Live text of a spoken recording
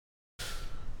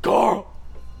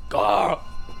Carl!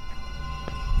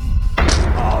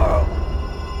 Carl!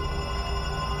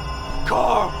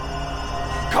 Carl!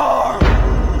 Carl!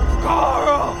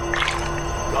 Carl!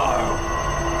 Carl!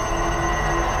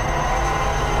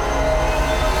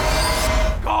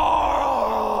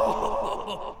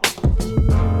 Carl!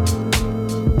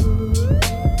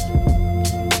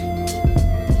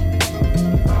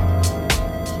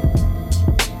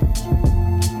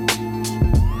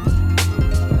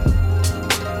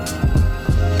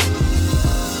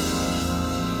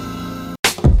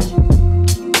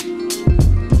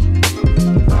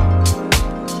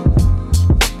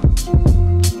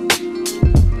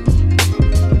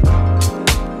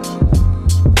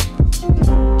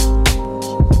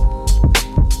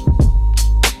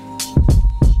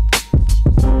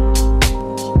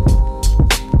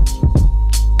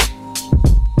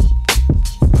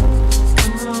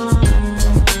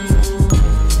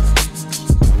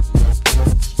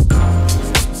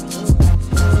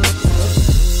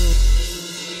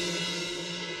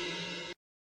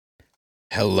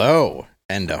 Hello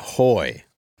and ahoy.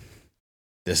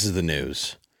 This is the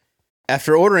news.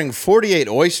 After ordering 48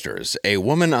 oysters, a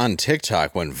woman on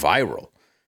TikTok went viral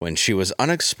when she was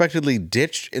unexpectedly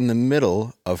ditched in the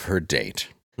middle of her date.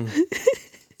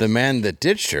 The man that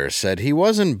ditched her said he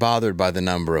wasn't bothered by the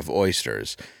number of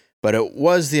oysters, but it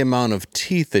was the amount of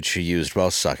teeth that she used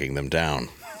while sucking them down.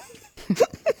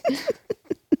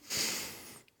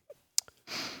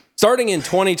 Starting in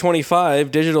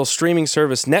 2025, digital streaming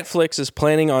service Netflix is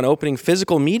planning on opening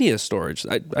physical media storage.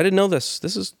 I didn't know this.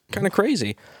 This is kind of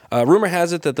crazy. Rumor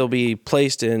has it that they'll be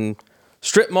placed in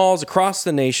strip malls across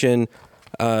the nation,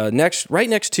 right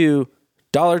next to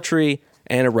Dollar Tree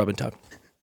and a rub and tug.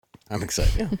 I'm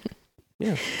excited.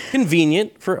 Yeah.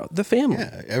 Convenient for the family.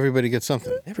 Yeah, everybody gets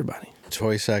something. Everybody.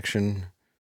 Toy section,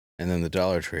 and then the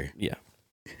Dollar Tree. Yeah.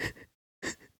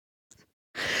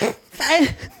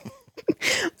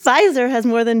 Pfizer has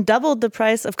more than doubled the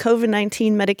price of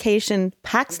COVID-19 medication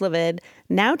Paxlovid,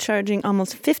 now charging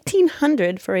almost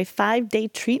 $1,500 for a 5-day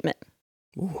treatment.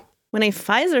 Ooh. When a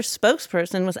Pfizer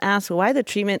spokesperson was asked why the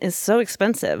treatment is so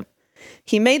expensive,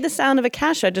 he made the sound of a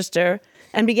cash register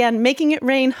and began making it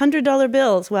rain $100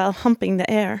 bills while humping the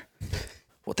air.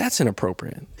 Well, that's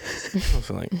inappropriate. I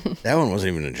feel like, That one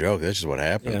wasn't even a joke. That's just what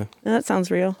happened. yeah. That sounds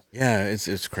real. Yeah,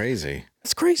 it's crazy.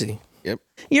 It's crazy. Yep.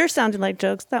 Yours sounded like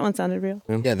jokes. That one sounded real.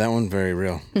 Yeah, that one very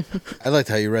real. I liked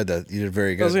how you read that. You did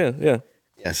very good. Yeah.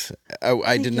 Yes.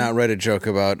 I did not write a joke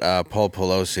about Paul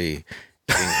Pelosi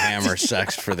getting hammer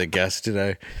sexed for the guest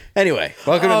today. Anyway,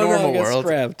 welcome to Normal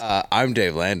World. I'm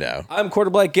Dave Landau. I'm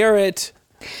Quarter Black Garrett.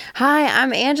 Hi,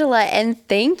 I'm Angela, and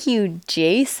thank you,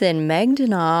 Jason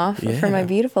Megdanoff, for my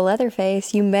beautiful leather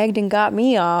face. You megged and got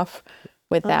me off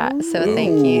with that, so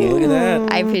thank you. Look at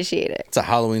that. I appreciate it. It's a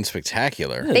Halloween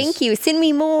spectacular. Thank you. Send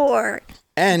me more.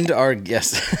 And our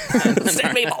guest.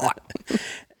 Send me more.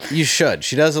 You should.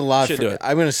 She does a lot. Should do it.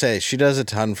 I'm going to say she does a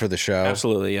ton for the show.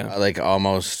 Absolutely, yeah. Like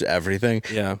almost everything.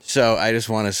 Yeah. So I just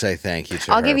want to say thank you to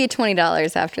her. I'll give you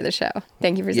 $20 after the show.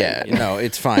 Tk you for saying Yeah, no,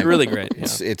 it's fine. Really great. Yeah.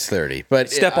 It's 30.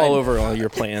 But Step all over all your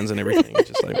plans and everything. It's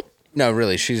just like, No,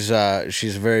 really, she's a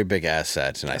very big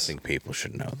asset, and I think people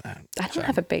should know that. I don't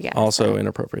have a big ass. also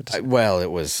inappropriate to say. Well,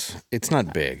 it's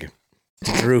not big.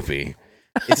 It's droopy.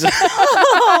 It's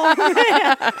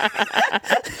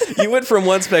You went from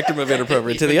one spectrum of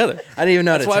inappropriate to the other. I didn't even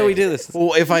know. That's why we do this.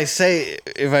 Well, if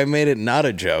I made it not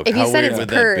a joke, If you how said weird it's would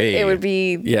pert, that be? it would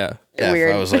be Yeah. Yeah, weird.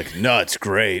 If I was like, no, it's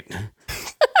great.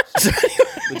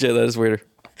 Legit, that is weirder.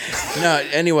 No,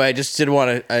 anyway, I just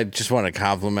want to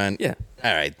compliment. Yeah.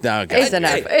 All right, now guys. It's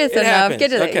enough. It's It enough. happens. Get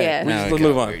to the Okay. yeah. Now, Let's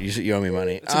move on. You owe me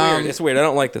money. It's weird. It's weird. I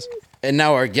don't like this. And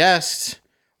now our guest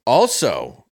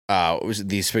also was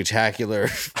the spectacular.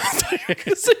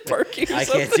 Is it Perky or I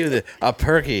something? can't do this. A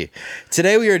Perky.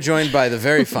 Today we are joined by the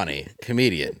very funny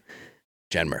comedian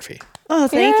Jen Murphy. Oh,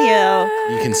 thank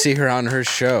you. You can see her on her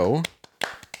show,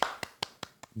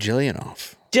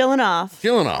 Jillionoff. Jillinoff.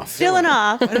 Jillionoff.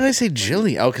 Jillinoff. Why did I say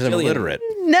Jillian? Oh, because I'm Jillian. illiterate.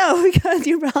 No, because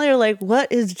you probably are like, what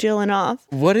is Jillinoff?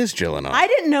 What is Jillionoff? I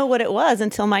didn't know what it was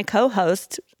until my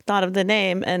co-host thought of the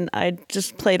name, and I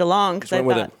just played along because I went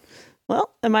with thought, well,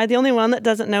 am I the only one that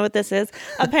doesn't know what this is?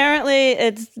 Apparently,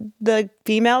 it's the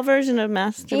female version of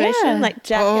masturbation, Yeah. like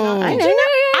Jack and Oh. I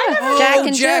know. Jack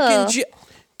and Jill.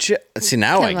 See,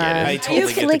 now I Come get on. it. I totally You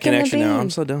get the flicking the connection now. I'm bean.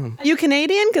 so dumb. Are you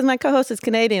Canadian? Because my co-host is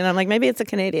Canadian. I'm like, maybe it's a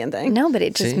Canadian thing. No, but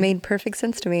it just See? made perfect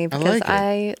sense to me because like it.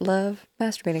 I love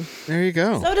masturbating. There you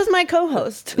go. So does my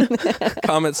co-host.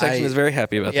 Comment section is very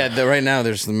happy about that. Yeah, right now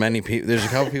there's many people. There's a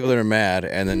couple people that are mad,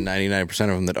 and then 99%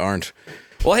 of them that aren't.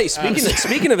 Well, hey,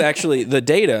 speaking of actually the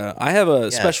data, I have a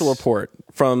special report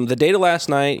from the data last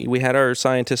night. We had our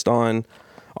scientist on,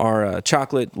 our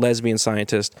chocolate lesbian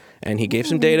scientist, and he gave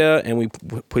some data, and we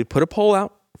put a poll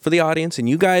out for the audience, and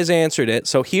you guys answered it.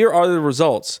 So here are the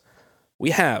results.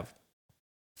 We have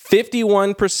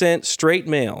 51% straight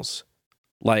males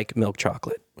like milk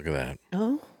chocolate. Look at that.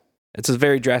 Oh. It's a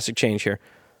very drastic change here.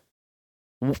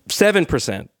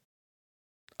 7%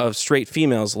 of straight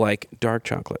females like dark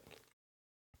chocolate.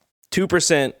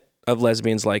 2% of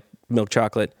lesbians like milk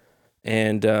chocolate.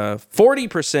 And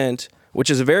 40%, which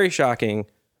is very shocking,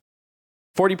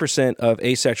 40% of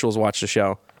asexuals watched the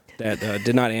show that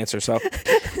did not answer. So I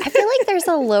feel like there's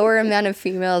a lower amount of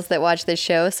females that watch this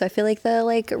show, so I feel like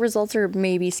the results are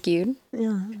maybe skewed.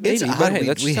 Yeah. maybe, but hey,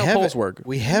 that's just how polls work.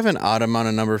 We have an odd amount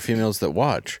of number of females that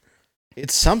watch.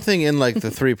 It's something in like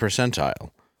the 3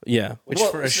 percentile. Yeah. Which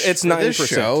it's for 9%. this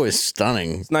show is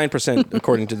stunning. It's 9%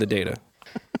 according to the data.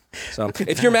 So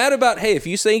if you're mad about, hey, if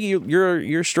you say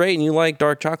you're straight and you like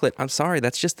dark chocolate, I'm sorry,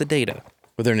 that's just the data.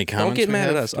 Were there any comments? Don't get mad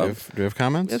at us. Do we have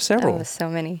comments? We have several. Oh, so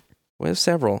many. We have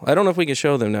several. I don't know if we can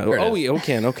show them now. There it Oh, is. we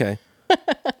can. Okay.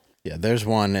 Yeah, there's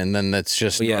one, and then that's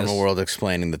just Yes. normal world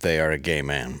explaining that they are a gay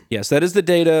man. Yes, that is the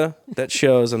data that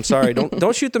shows. I'm sorry.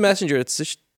 Don't shoot the messenger.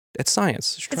 It's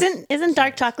science. Isn't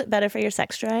dark chocolate better for your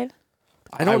sex drive?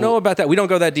 I don't know about that. We don't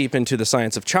go that deep into the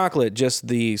science of chocolate, just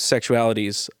the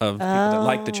sexualities of people that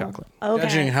like the chocolate. Okay.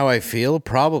 Judging how I feel,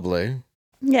 probably.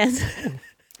 Yes.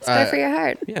 It's better for your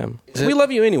heart. Yeah. Is We it-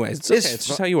 love you anyways. It's okay. It's It's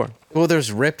just how you are. Well,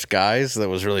 there's ripped guys that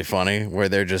was really funny, where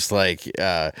they're just like,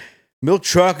 milk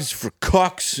chocolate's for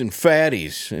cucks and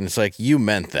fatties. And it's like, you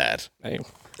meant that. Hey,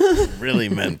 Really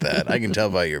meant that. I can tell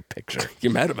by your picture.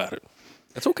 you're mad about it.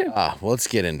 That's okay. Well, let's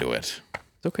get into it.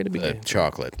 It's okay to be The gay.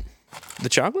 chocolate. The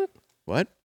chocolate? What?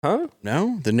 Huh?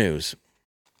 No? The news.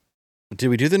 Did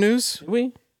we do the news? Did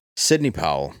we? Sidney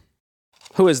Powell.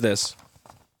 Who is this?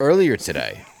 Earlier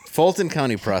today, Fulton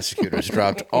County prosecutors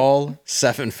dropped all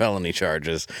 7 felony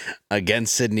charges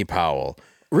against Sidney Powell.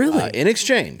 Really? In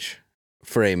exchange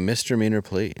for a misdemeanor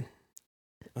plea.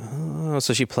 Oh,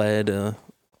 so she pled.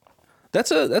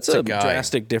 That's a guy.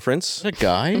 drastic difference. Is that a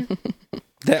guy?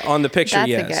 That on the picture, That's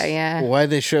yes. a guy, yeah. Why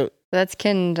they show... That's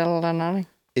Kendall.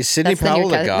 Is Sidney That's the, Powell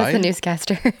a That's guy? the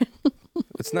newscaster.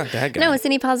 It's not that guy. No,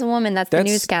 Sidney Powell's a woman. That's the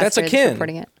newscaster that's a kin.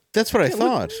 reporting it. That's what I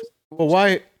thought. Well,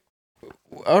 why...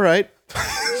 All right.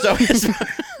 So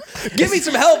Give me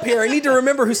some help here. I need to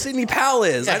remember who Sidney Powell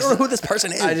is. I don't know who this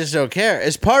person is. I just don't care.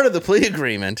 As part of the plea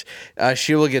agreement,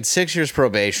 she will get 6 years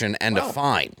probation and a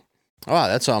fine. Wow,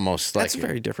 that's almost like... That's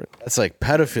very different. That's like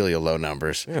pedophilia low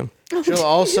numbers. Yeah. She'll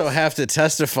also have to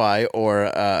testify or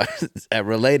at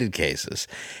related cases.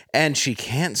 And she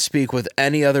can't speak with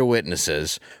any other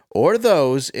witnesses or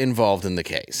those involved in the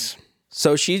case.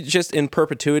 So she just in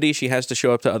perpetuity, she has to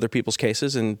show up to other people's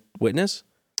cases and witness?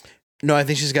 No, I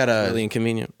think she's got a... Really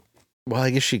inconvenient. Well, I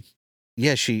guess she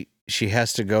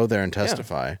has to go there and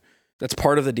testify. That's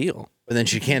part of the deal. But then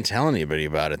she can't tell anybody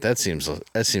about it. That seems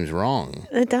wrong.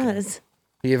 It does.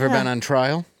 You ever been on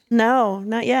trial? No,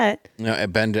 not yet. No,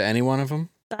 been to any one of them?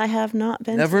 I have not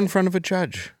been. Never in front of a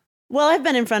judge. Well, I've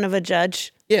been in front of a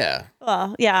judge. Yeah.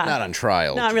 Well, yeah. Not on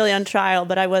trial. Not really on trial,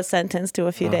 but I was sentenced to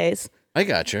a few days. I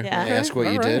got you. Yeah. May I ask what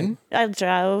All you right. did? I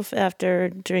drove after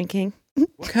drinking.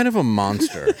 What kind of a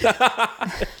monster?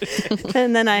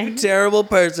 And then I Terrible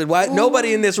person. Why?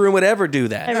 Nobody in this room would ever do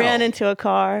that. ran into a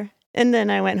car. And then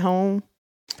I went home.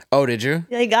 Oh, did you?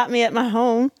 They got me at my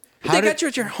home. They got you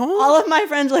at your home? All of my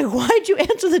friends were like, why'd you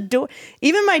answer the door?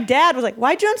 Even my dad was like,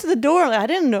 why'd you answer the door? Like, I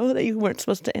didn't know that you weren't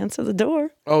supposed to answer the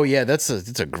door. Oh, yeah, it's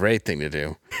a great thing to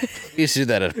do. We used to do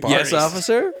that at parties. Yes,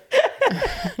 officer.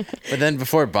 But then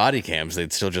before body cams,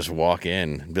 they'd still just walk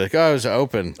in and be like, oh, it was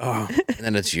open. Oh. And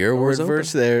then it's your word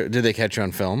versus there. Did they catch you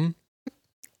on film?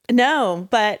 No,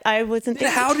 but I wasn't.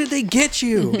 Then how did they get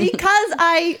you? Because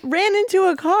I ran into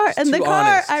a car, and the too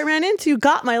car honest. I ran into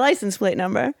got my license plate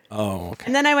number. Oh, okay.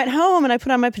 And then I went home and I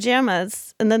put on my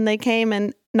pajamas, and then they came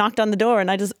and knocked on the door, and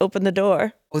I just opened the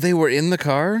door. Oh, they were in the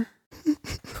car?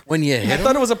 When you I hit them?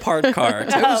 thought it was a parked car.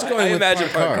 I was going to imagine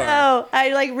parked parked car. Oh,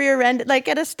 I like rear-ended, like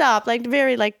at a stop, like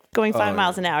very like going 5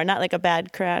 miles an hour, not like a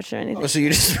bad crash or anything. Oh, so you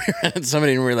just ran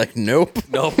somebody and were like, nope.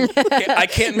 Nope. I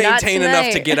can't Not maintain enough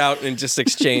to tonight. get out and just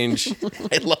exchange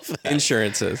I love that.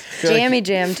 insurances. Jammy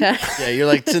jam time. Yeah, you're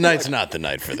like, tonight's not the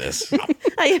night for this.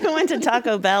 I even went to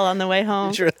Taco Bell on the way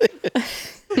home.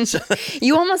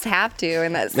 You almost have to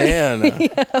in that Man.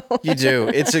 You do.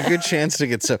 It's a good chance to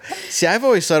get so. See, I've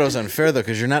always thought it was unfair though,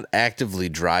 because you're not actively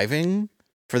driving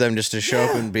for them just to show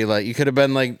up and be like, you could have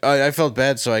been like, oh, I felt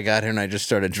bad, so I got here and I just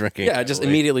started drinking. Yeah, I just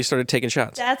immediately started taking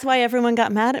shots. That's why everyone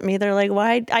got mad at me. They're like,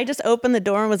 why? I just opened the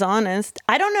door and was honest.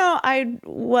 I don't know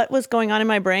what was going on in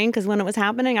my brain, because when it was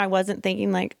happening, I wasn't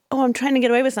thinking like, oh, I'm trying to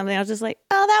get away with something. I was just like,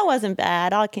 oh, that wasn't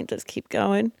bad. I can't just keep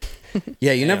going.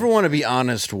 Yeah, you never want to be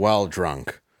honest while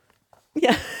drunk.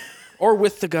 Yeah. Or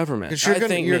with the government. Because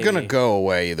you're gonna go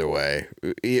away either way.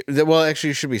 Well, actually,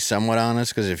 you should be somewhat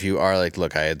honest, because if you are like,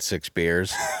 look, I had 6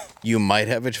 beers, you might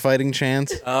have a fighting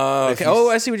chance. Okay.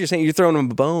 I see what you're saying. You're throwing them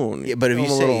a bone. Yeah, but if you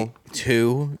say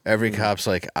 2, every cop's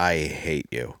like, I hate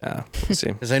you. Yeah, I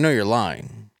see. Because I know you're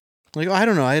lying. Like, oh, I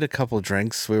don't know. I had a couple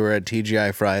drinks. We were at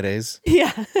TGI Fridays.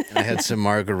 Yeah. And I had some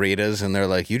margaritas, and they're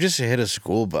like, you just hit a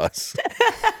school bus.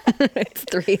 It's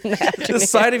 3 in the afternoon. The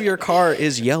side of your car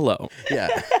is yellow.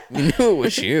 Yeah. You knew it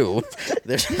was you.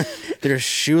 There's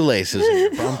shoelaces in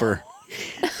your bumper.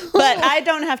 But I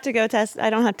don't have to go test. I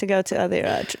don't have to go to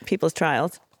other people's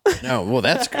trials. No, well,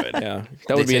 that's good. Yeah,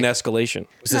 that would be an escalation.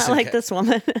 Not like this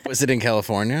woman. Was it in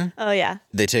California? Oh, yeah.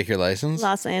 They take your license?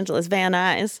 Los Angeles, Van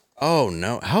Nuys. Oh,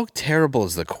 no. How terrible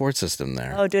is the court system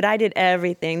there? Oh, dude, I did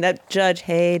everything. That judge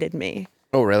hated me.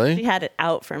 Oh, really? She had it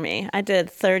out for me. I did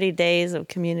 30 days of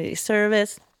community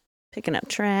service, picking up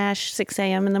trash, 6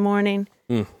 a.m. in the morning.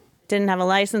 Didn't have a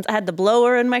license. I had the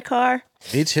blower in my car.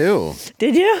 Me too.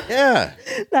 Did you? Yeah.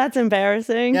 That's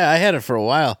embarrassing. Yeah, I had it for a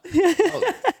while.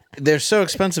 Oh, they're so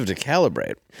expensive to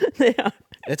calibrate. They are.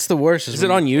 It's the worst. Is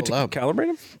it on you to calibrate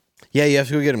them? Yeah, you have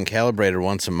to go get them calibrated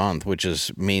once a month, which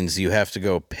means you have to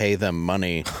go pay them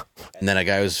money. And then a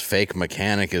guy who's fake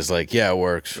mechanic is like, yeah, it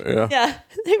works. Yeah,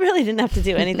 they really didn't have to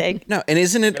do anything. No, and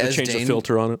isn't it as Change the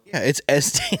filter on it. Yeah, it's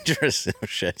as dangerous. Oh,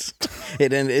 shit.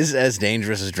 It is as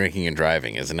dangerous as drinking and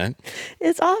driving, isn't it?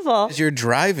 It's awful. Because you're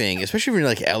driving, especially when you're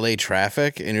like LA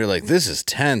traffic, and you're like, this is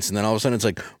tense. And then all of a sudden it's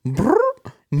like, brrr,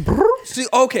 brrr. See,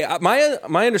 okay,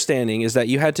 my understanding is that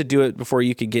you had to do it before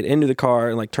you could get into the car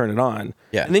and like turn it on.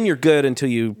 Yeah. And then you're good until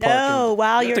you park. No,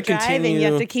 while you you're have to driving, continue.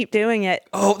 you have to keep doing it.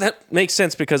 Oh, that makes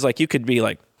sense, because like you could be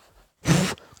like,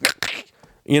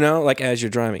 you know, like as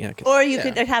you're driving. Yeah. Or you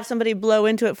could have somebody blow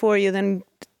into it for you, then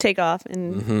take off.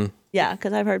 And yeah,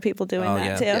 because I've heard people doing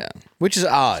that too. Yeah. Which is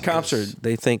odd. Cops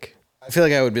they think. I feel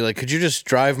like I would be like, could you just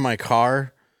drive my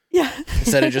car? Yeah.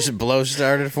 Instead of just blow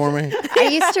started for me? I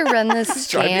used to run this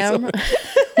scam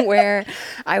where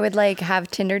I would like have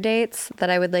Tinder dates that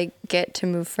I would like get to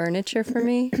move furniture for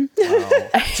me. Wow.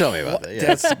 Tell me about that.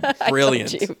 Yeah. That's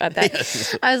brilliant. I told you about that.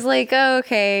 Yes. I was like, oh,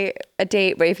 okay, a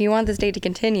date, but if you want this date to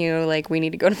continue, like we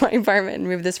need to go to my apartment and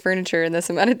move this furniture in this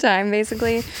amount of time,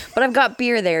 basically. But I've got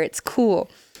beer there. It's cool.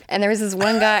 And there was this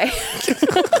one guy.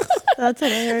 That's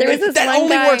hilarious. There was this that one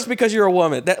only guy, works because you're a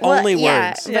woman. That only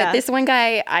works. But this one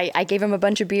guy, I gave him a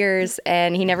bunch of beers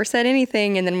and he never said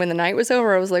anything. And then when the night was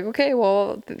over, I was like, okay,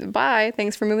 well, bye.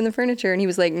 Thanks for moving the furniture. And he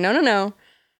was like, no.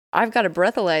 I've got a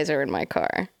breathalyzer in my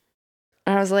car.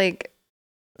 And I was like,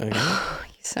 you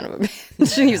son of a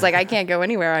bitch. And he was like, I can't go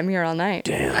anywhere. I'm here all night.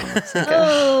 Damn.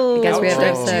 I guess we have to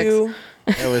have sex.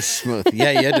 That was smooth.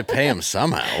 Yeah, you had to pay him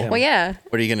somehow. Well, yeah.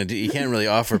 What are you gonna do? You can't really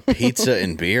offer pizza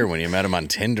and beer when you met him on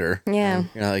Tinder. Yeah.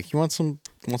 You're like, you want some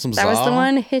That Zaw? was the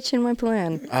one hitch in my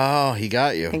plan. Oh, he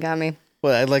got you. He got me.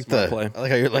 Well, I like Smart play. I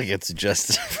like how you're like, it's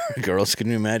just for girls. Can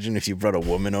you imagine if you brought a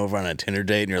woman over on a Tinder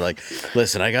date and you're like,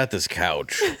 listen, I got this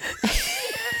couch.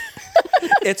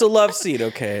 It's a love seat,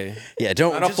 okay? Yeah,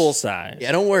 don't Not a full size.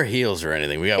 Yeah, don't wear heels or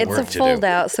anything. We got It's work a to fold do.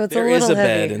 out, so it's There a little is a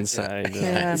heavy. bed inside.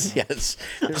 Yeah. Yes,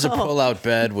 there's a pull-out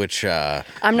bed, which I'm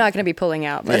not going to be pulling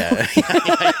out, but yeah,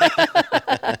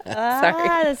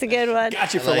 sorry. That's a good one.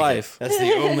 Got you I for like it. life. That's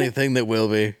the only thing that will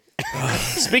be.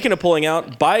 Speaking of pulling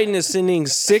out, Biden is sending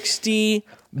 $60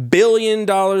 billion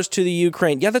to the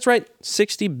Ukraine. Yeah, that's right.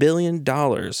 $60 billion.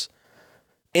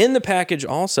 In the package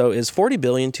also is $40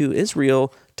 billion to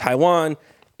Israel, Taiwan,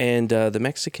 and the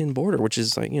Mexican border, which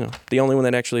is like, the only one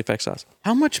that actually affects us.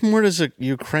 How much more does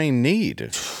Ukraine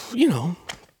need?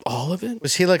 All of it.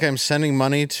 Was he like, I'm sending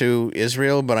money to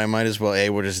Israel, but I might as well,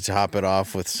 we'll just top it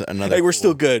off with another. Hey, we're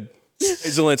still good. Hey,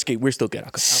 Zelensky, we're still good.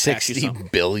 I'll pass you some.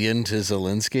 $60 billion to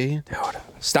Zelensky? Dude,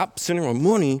 stop sending our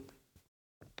money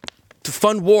to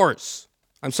fund wars.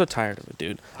 I'm so tired of it,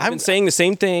 dude. I've been saying the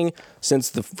same thing since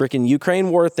the freaking Ukraine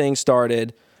war thing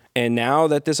started. And now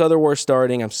that this other war's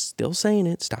starting, I'm still saying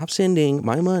it. Stop sending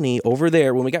my money over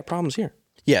there when we got problems here.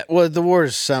 Yeah, well, the war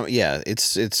is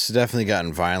it's definitely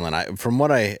gotten violent. From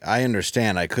what I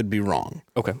understand, I could be wrong.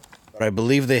 Okay. But I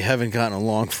believe they haven't gotten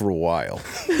along for a while.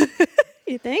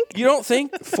 You think? You don't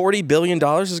think $40 billion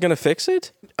is going to fix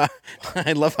it?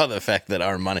 I love how the fact that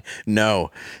our money.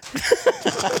 No,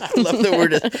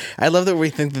 I love that we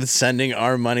think that sending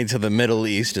our money to the Middle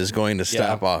East is going to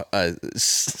stop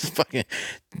fucking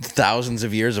thousands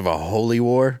of years of a holy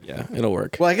war. Yeah, it'll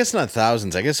work. Well, I guess not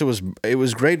thousands. I guess it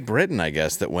was Great Britain, I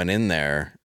guess, that went in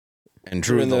there and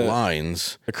drew the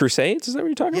lines. The Crusades? Is that what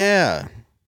you're talking about? Yeah.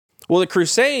 Well, the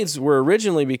Crusades were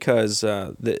originally because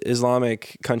the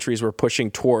Islamic countries were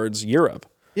pushing towards Europe.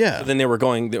 Yeah. But then they were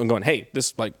going, hey,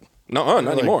 this not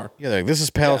anymore. Yeah, like, this is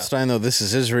Palestine, though. This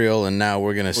is Israel, and now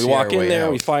we're going to We walk in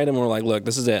there, we fight them, we're like, look,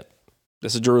 this is it.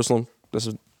 This is Jerusalem.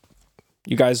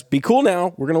 You guys be cool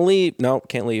now. We're going to leave. No,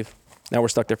 can't leave. Now we're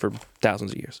stuck there for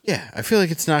thousands of years. Yeah, I feel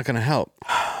like it's not going to help.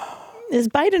 Is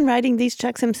Biden writing these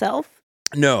checks himself?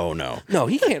 No,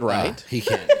 he can't write. he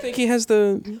can't. I think he has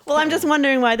the... Well, I'm just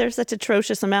wondering why there's such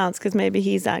atrocious amounts, because maybe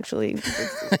he's actually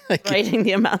writing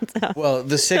the amounts out. Well,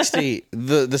 the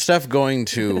stuff going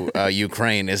to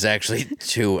Ukraine is actually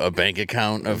to a bank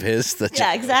account of his.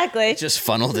 Yeah, exactly. Just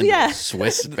funneled into a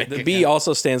Swiss bank The account. B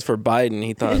also stands for Biden.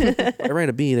 He thought, I write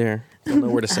a B there. I don't know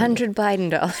where to send it. $100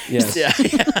 Biden. Yes. Yeah.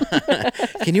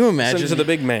 Can you Send imagine? it to the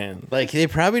big man. Like, they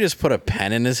probably just put a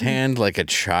pen in his hand like a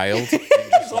child.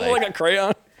 Something like a crayon.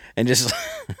 And just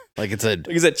like it's Like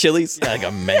is that Chili's? like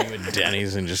a menu at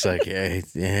Denny's and just like, yeah,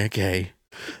 okay.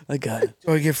 I got it.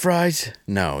 Do I get fries?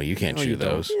 No, you can't chew you don't.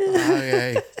 those.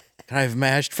 Okay. Can I have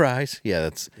mashed fries? Yeah,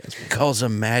 he calls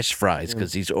them mashed fries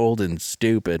because he's old and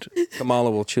stupid.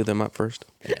 Kamala will chew them up first.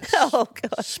 Oh,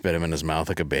 God. Spit him in his mouth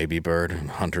like a baby bird, and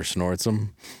Hunter snorts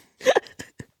them.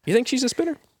 You think she's a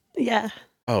spitter? Yeah.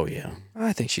 Oh, yeah.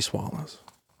 I think she swallows.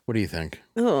 What do you think?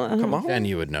 Oh, Come on. And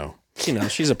you would know. She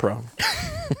knows. She's a pro.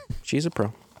 She's a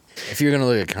pro. If you're going to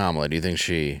look at Kamala, do you think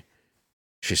she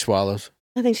swallows?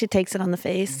 I think she takes it on the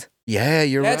face. Yeah,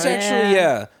 you're That's right.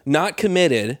 actually, not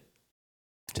committed.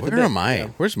 Where am I?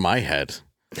 Where's my head?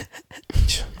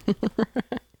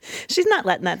 She's not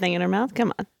letting that thing in her mouth.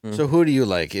 Come on. So who do you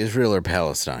like, Israel or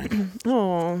Palestine?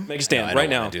 Oh. Make a stand I right don't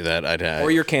now. wanna do that.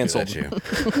 Or you're canceled. Do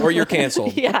that too. Or you're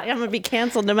canceled. Yeah, I'm going to be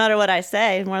canceled no matter what I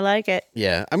say. More like it.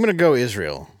 Yeah, I'm going to go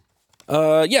Israel.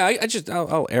 I'll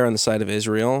err on the side of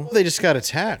Israel. They just got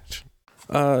attacked.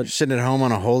 Sitting at home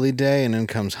on a holy day, and in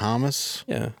comes Hamas.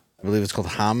 Yeah. I believe it's called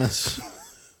Hamas.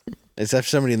 It's after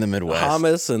somebody in the Midwest.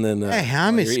 Hummus and then Hey,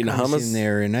 Hamas you're eating comes hummus. in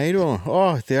there, and I don't.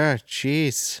 Oh, there,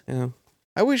 jeez. Yeah.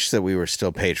 I wish that we were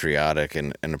still patriotic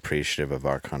and appreciative of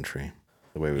our country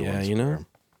the way we once were.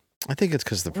 I think it's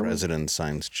because the president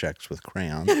signs checks with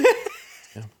crayons.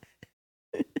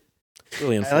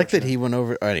 Really I like that he went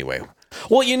over. Anyway,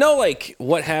 Well, like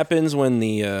what happens when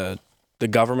the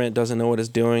government doesn't know what it's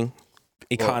doing?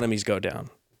 Economies go down.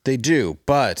 they do,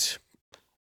 but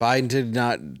Biden did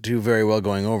not do very well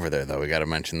going over there, though. We got to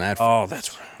mention that. Oh,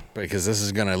 that's right. Because this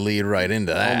is going to lead right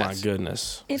into that. Oh my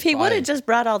goodness. If he would have just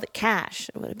brought all the cash,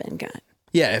 it would have been good.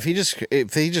 Yeah, if he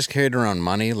just carried around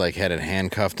money, like had it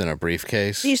handcuffed in a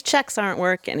briefcase. These checks aren't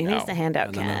working. He needs to hand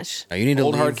out No. cash. No, you need to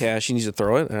Old hard leave- cash. You need to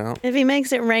throw it out. If he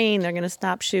makes it rain, they're going to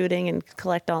stop shooting and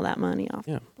collect all that money off.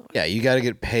 Yeah. Yeah, you got to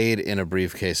get paid in a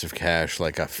briefcase of cash,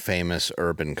 like a famous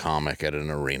urban comic at an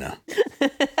arena.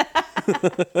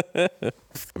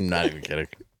 I'm not even kidding.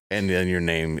 And then your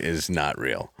name is not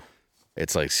real.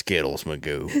 It's like Skittles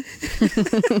Magoo.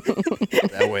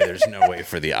 That way, there's no way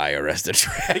for the IRS to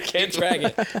track. You can't track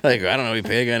it. Like, I don't know, we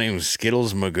paid a guy named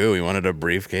Skittles Magoo. He wanted a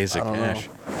briefcase of cash.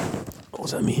 What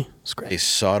was that mean? They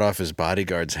sawed off his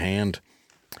bodyguard's hand.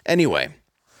 Anyway,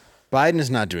 Biden is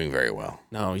not doing very well.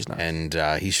 No, he's not. And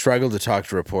he struggled to talk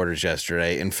to reporters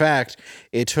yesterday. In fact,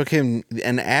 it took him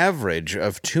an average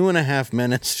of 2.5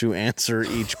 minutes to answer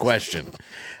each question.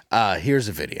 Here's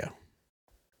a video.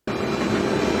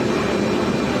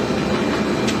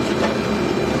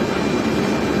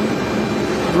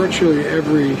 Virtually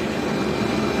every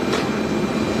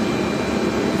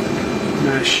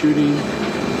mass shooting,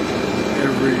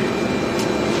 every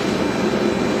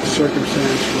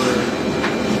circumstance where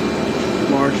a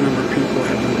large number of people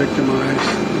have been victimized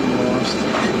and lost,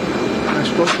 I've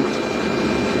spoken to.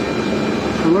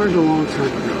 I learned a long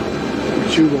time ago,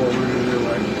 what you've all learned in your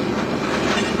life.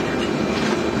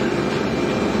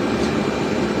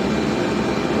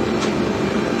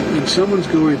 When someone's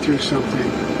going through something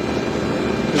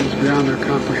that is beyond their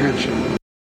comprehension,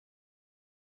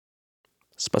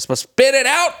 Spit it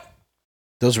out.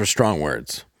 Those were strong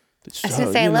words. I was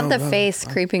gonna say, I love the face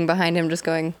creeping behind him, just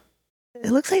going.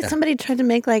 It looks like somebody tried to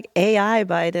make like AI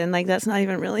Biden. Like that's not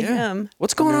even really him.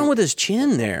 What's going on with his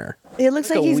chin there? It looks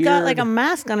like a he's got like weird- a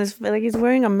mask on his face. Like he's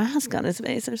wearing a mask on his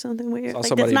face or something weird. Like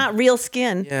somebody- that's not real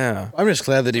skin. Yeah. I'm just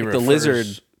glad that he The refers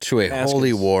lizard to a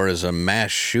holy war is a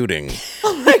mass shooting.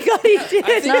 Oh my God, he did.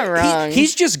 It's not wrong.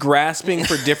 He's just grasping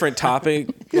for different topic,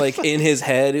 like in his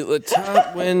head.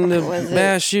 When the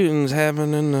mass shootings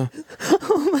happen in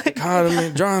the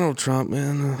economy, Donald Trump,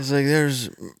 man. It's like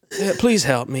Please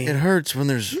help me. it hurts when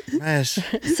there's mass.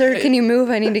 Sir, can you move?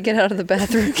 I need to get out of the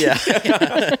bathroom. Yeah.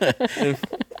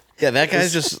 Yeah, that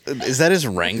guy's is that his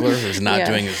Wrangler who's not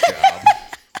doing his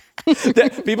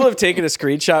job? People have taken a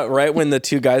screenshot right when the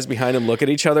two guys behind him look at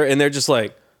each other, and they're just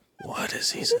like, "What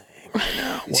is he saying right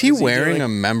now? Is he wearing a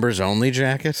members only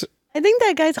jacket? I think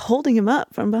that guy's holding him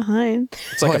up from behind.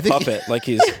 It's like a puppet. Like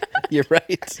he's You're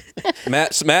right.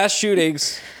 mass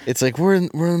shootings. It's like we're in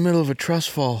the middle of a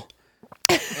trust fall,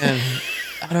 and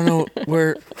I don't know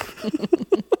where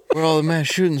all the mass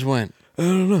shootings went. I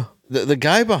don't know. The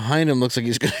guy behind him looks like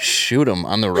he's gonna shoot him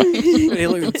on the right.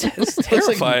 It's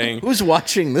terrifying. Who's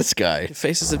watching this guy?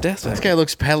 Faces of death. This guy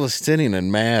looks Palestinian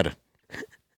and mad.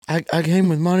 I came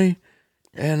with money,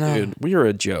 and Dude, we are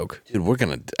a joke. dude, we're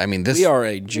gonna. I mean, this. We are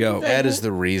a joke. That is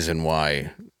the reason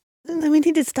why. We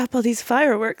need to stop all these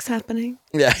fireworks happening.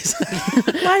 Yeah.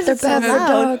 Why is it so bad for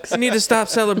loud? dogs. We need to stop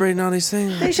celebrating all these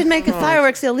things. They should make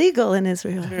fireworks illegal in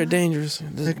Israel. They're dangerous.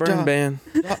 This Like burn ban.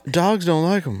 Dogs don't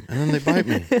like them, and then they bite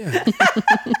me.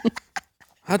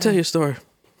 I'll tell you a story.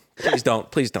 Please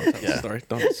don't tell us a story.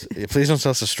 Don't. Please don't tell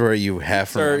us a story you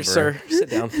half remember Sir, sit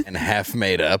down. and half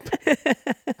made up.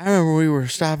 I remember we were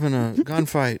stopping a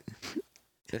gunfight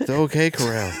at the OK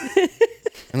Corral,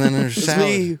 and then there's It's salad,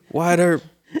 me, Wyatt Earp,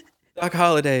 Doc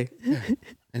Holliday,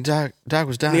 and Doc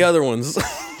was dying. the other ones.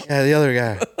 Yeah, the other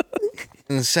guy.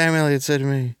 And then Sam Elliott said to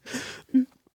me,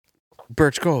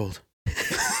 "Birch Gold."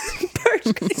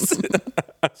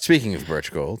 Speaking of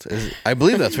Birch Gold, I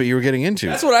believe that's what you were getting into.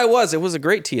 That's what I was. It was a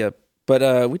great tee up,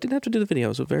 but we didn't have to do the video. It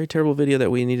was a very terrible video that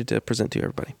we needed to present to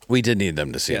everybody. We did need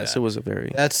them to see Yes, that. it was a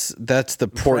very. That's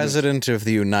the president of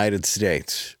the United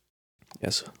States.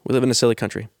 Yes, we live in a silly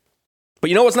country. But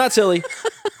you know what's not silly?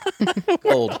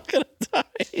 Gold. I'm gonna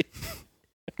die.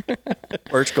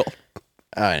 Birch gold.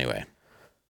 Anyway,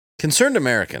 concerned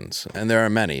Americans, and there are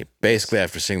many, basically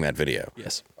after seeing that video,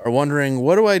 Yes. are wondering,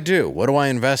 what do I do? What do I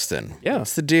invest in? Yeah.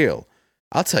 What's the deal?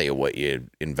 I'll tell you what you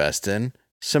invest in.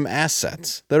 Some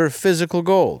assets that are physical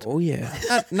gold. Oh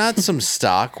yeah. Not some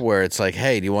stock where it's like,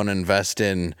 hey, do you want to invest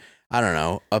in, I don't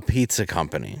know, a pizza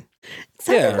company? It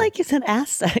sounded Yeah. like you said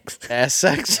ass sex.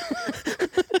 Assets?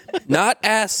 Not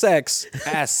ass sex.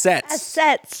 Assets.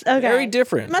 Assets. Okay. Very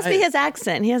different. It must be his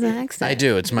accent. He has an accent. I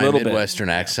do. It's my Little bit. Midwestern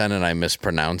accent, and I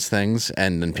mispronounce things,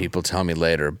 and then people tell me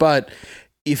later. But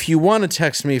if you want to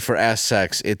text me for ass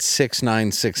sex, it's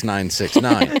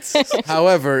 696969.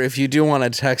 However, if you do want to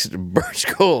text Birch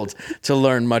Gold to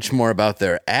learn much more about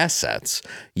their assets,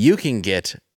 you can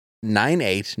get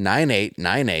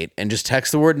 989898 and just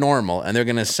text the word normal, and they're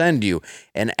going to send you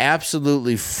an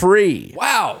absolutely free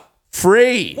Wow.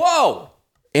 Whoa.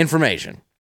 information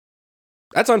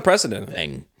That's unprecedented.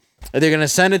 thing. They're going to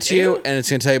send it to you, and it's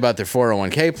going to tell you about their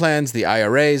 401k plans, the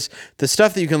IRAs, the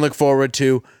stuff that you can look forward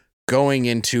to going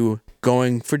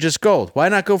for just gold. Why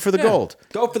not go for the gold?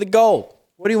 Go for the gold.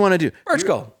 What do you want to do? Birch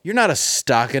gold. You're not a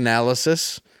stock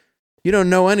analysis. You don't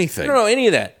know anything. I don't know any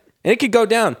of that. And it could go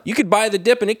down. You could buy the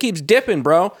dip and it keeps dipping,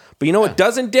 bro. But you know what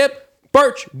doesn't dip?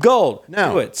 Birch gold.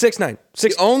 No. Do it.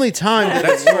 696. The only time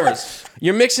That's yours.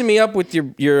 You're mixing me up with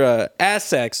your ass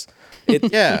sex.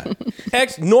 yeah.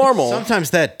 X normal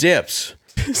Sometimes that dips.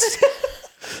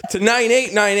 to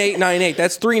 989898.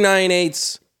 That's 3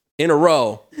 9/8s in a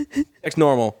row. X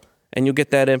normal. And you'll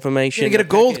get that information. You get a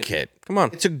gold kit. Come on.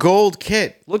 It's a gold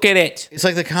kit. Look at it. It's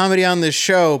like the comedy on this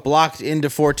show blocked into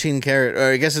 14 karat,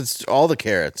 or I guess it's all the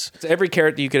carats. It's every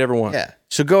carrot that you could ever want. Yeah.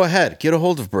 So go ahead, get a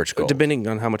hold of Birch Gold. Depending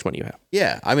on how much money you have.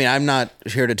 Yeah. I mean, I'm not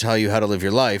here to tell you how to live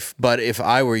your life, but if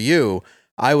I were you,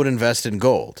 I would invest in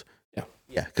gold. Yeah.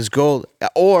 Yeah. Because gold,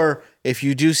 or if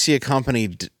you do see a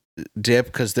company dip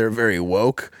because they're very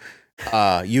woke,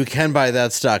 you can buy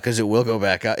that stock because it will go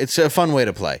back up. It's a fun way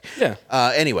to play. Yeah.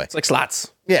 Anyway. It's like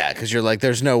slots. Yeah, because you're like,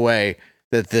 there's no way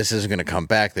that this is going to come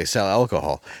back. They sell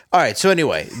alcohol. All right. So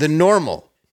anyway, the normal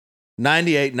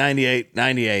 98, 98,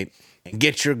 98, and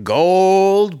get your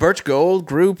gold, Birch Gold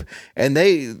group, and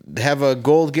they have a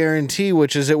gold guarantee,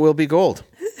 which is it will be gold.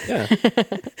 Yeah.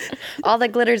 All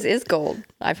that glitters is gold,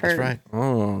 I've heard. That's right.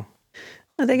 Oh.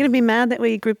 Are they going to be mad that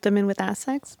we grouped them in with ass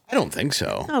sex? I don't think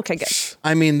so. Okay, good.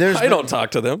 I mean, I don't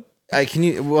talk to them.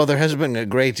 Well, there has been a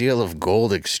great deal of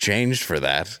gold exchanged for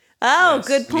that. Oh,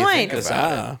 good point.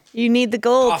 You need the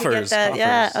gold to get Offers, that.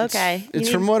 Yeah, offers. okay. It's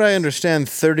from what I understand,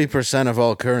 30% of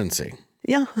all currency.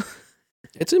 Yeah.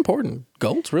 It's important.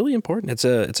 Gold's really important. It's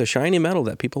a shiny metal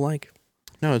that people like.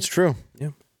 No, it's true. Yeah.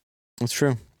 It's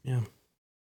true. Yeah.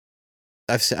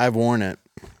 I've worn it.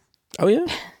 Oh yeah.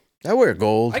 I wear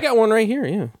gold. I got one right here.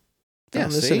 Yeah. Yeah,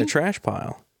 Found this see? in a trash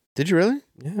pile. Did you really?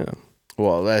 Yeah.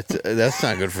 Well, that's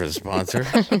not good for the sponsor.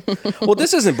 Well,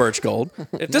 this isn't birch gold.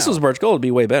 If this was birch gold, it'd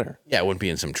be way better. Yeah, it wouldn't be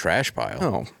in some trash pile.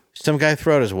 Oh. Some guy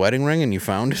threw out his wedding ring and you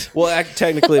found it? Well,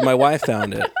 technically, my wife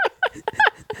found it,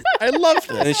 I love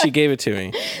and it. then she gave it to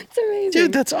me. It's amazing.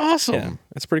 Dude, that's awesome. Yeah,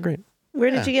 that's pretty great.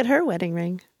 Where did you get her wedding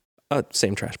ring?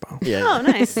 Same trash pile. Yeah. Oh,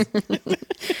 nice.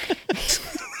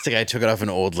 It's like I took it off an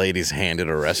old lady's hand at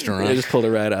a restaurant. I just pulled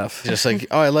it right off. Just like,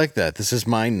 oh, I like that. This is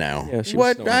mine now. Yeah, she was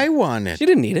What? snowing. I want it. She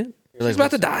didn't need it. like, She's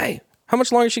about to die. How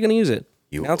much longer is she going to use it?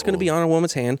 You Now it's going to be on a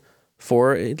woman's hand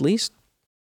for at least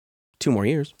 2 more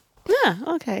years. Yeah,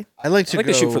 okay. I like to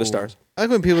to shoot for the stars. I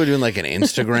like when people are doing like an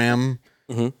Instagram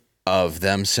Mm-hmm. of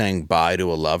them saying bye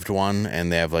to a loved one,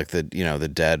 and they have like the the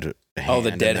dead. Oh,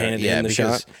 the hand dead in there. hand Yeah, in the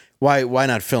because shot. why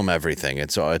not film everything?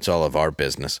 It's all of our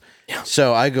business. Yeah.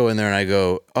 So I go in there and I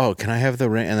go, oh, can I have the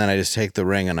ring? And then I just take the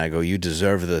ring and I go, you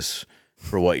deserve this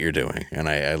for what you're doing, and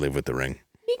I leave with the ring.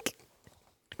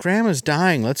 Grandma's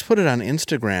dying. Let's put it on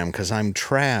Instagram because I'm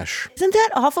trash. Isn't that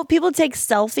awful? People take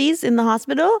selfies in the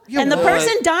hospital, and the what?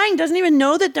 person dying doesn't even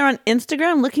know that they're on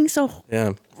Instagram looking so...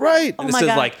 Yeah. Right. Oh And my this is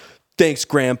God. like, thanks,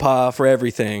 Grandpa, for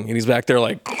everything. And he's back there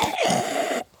like,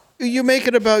 You make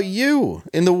it about you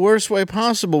in the worst way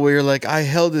possible, where you're like, I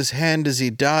held his hand as he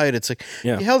died. It's like,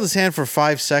 Yeah. you held his hand for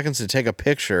 5 seconds to take a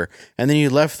picture, and then you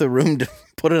left the room to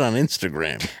put it on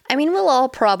Instagram. I mean, we'll all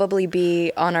probably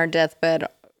be on our deathbed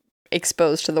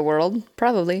exposed to the world.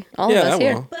 Probably. All Yeah, of us I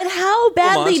here. will. But how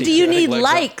badly Monty do you too. I think need legs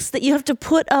up. likes that you have to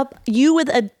put up you with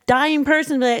a dying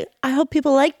person? Be like, I hope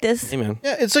people like this. hey, man.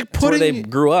 Yeah, it's like That's where they putting.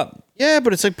 grew up. Yeah,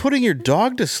 but it's like putting your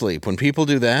dog to sleep when people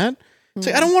do that. It's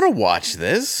like, I don't want to watch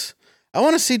this. I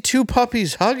want to see 2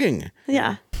 puppies hugging.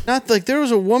 Yeah. Not like there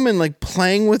was a woman like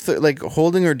playing with like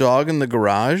holding her dog in the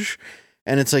garage,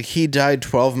 and it's like he died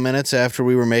 12 minutes after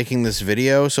we were making this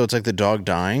video, so it's like the dog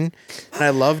dying. And I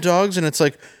love dogs, and it's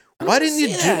like, why didn't you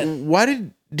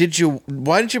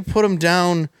why did you put him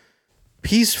down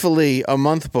peacefully a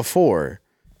month before?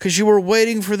 Because you were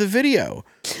waiting for the video.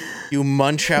 You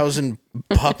Munchausen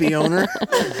puppy owner.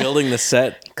 Building the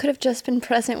set. Could have just been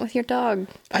present with your dog.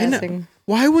 I know. passing.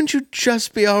 Why wouldn't you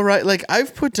just be all right? Like,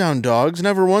 I've put down dogs.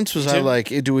 Never once was I like,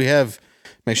 do we have...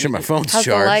 Make sure my phone's How's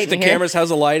the charged. light? The Here. cameras, how's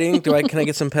the lighting? Can I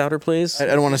get some powder, please? I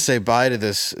don't want to say bye to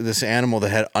this animal that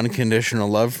had unconditional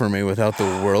love for me without the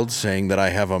world saying that I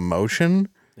have emotion.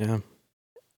 Yeah.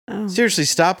 Oh. Seriously,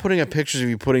 stop putting up pictures of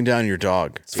you putting down your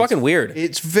dog. It's fucking weird.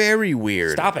 It's very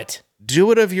weird. Stop it.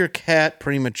 Do it of your cat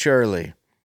prematurely.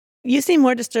 You seem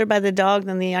more disturbed by the dog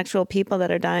than the actual people that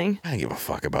are dying. I don't give a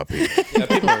fuck about people. Yeah,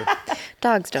 people are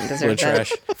Dogs don't full deserve of that.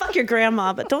 trash. Fuck your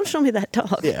grandma, but don't show me that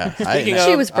dog. Yeah, Speaking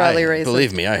She was probably racist.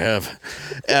 Believe me, I have.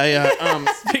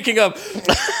 Speaking of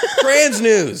trans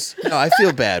news. No, I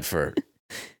feel bad for.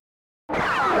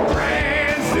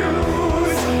 Trans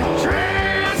news!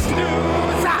 Trans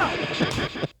news!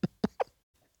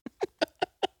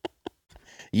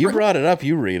 You brought it up.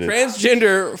 You read it.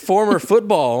 Transgender former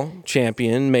football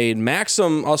champion made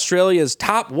Maxim Australia's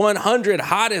top 100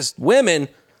 hottest women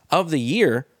of the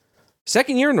year.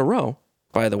 Second year in a row,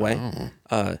 by the way.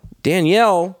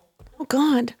 Danielle. Oh,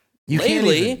 God. You can't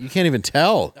Lately- even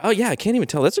tell. Oh, yeah, I can't even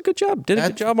tell. That's a good job. Did a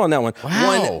good job on that one.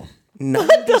 Wow. Won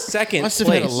 92nd Must have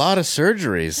place. had a lot of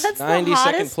surgeries. That's the 92nd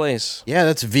hottest. place. Yeah,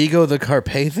 that's Vigo the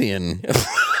Carpathian.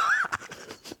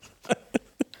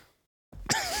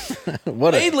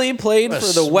 What a Lately played what a for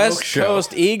the smoke West show.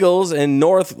 Coast Eagles in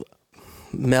North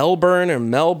Melbourne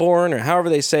or however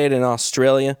they say it in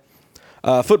Australia.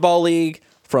 Football league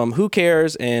from Who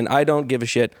Cares and I Don't Give a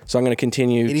Shit. So I'm going to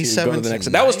continue to go to the next.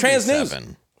 That was trans news.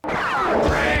 97.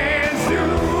 Trans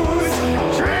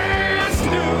news! Trans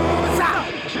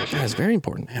news! That's very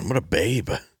important. Man, what a babe.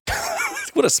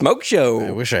 What a smoke show.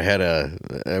 I wish I had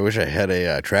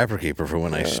a trapper keeper for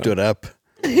when I stood up.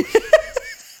 You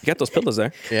got those pillows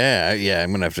there. Yeah,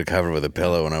 I'm gonna have to cover with a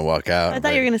pillow when I walk out. I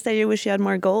thought you were going to say you wish you had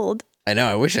more gold. I know.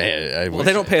 I wish I had. Well,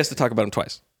 they don't pay us to talk about them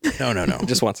twice. No.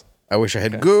 Just once. I wish I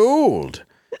had gold.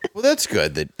 Well, that's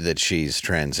good that she's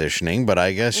transitioning, but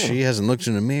I guess she hasn't looked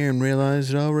in a mirror and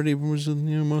realized it already was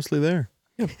mostly there.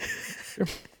 Yeah.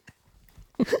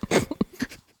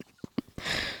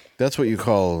 That's what you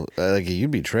call like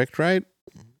you'd be tricked, right?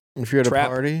 If you're at Trap. a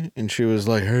party and she was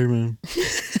like, "Hey, man,"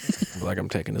 Like I'm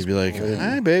taking this. you'd be like,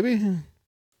 "Hi, baby,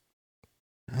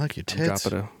 I like your tits."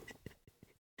 Drop it.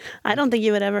 I don't think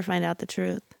you would ever find out the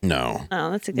truth. No.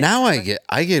 Oh, that's a good Now answer.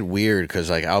 I get weird because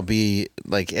like I'll be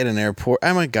like at an airport.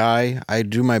 I'm a guy. I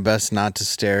do my best not to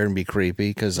stare and be creepy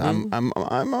because I'm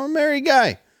a married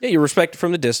guy. Yeah, you respect it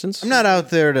from the distance. I'm not out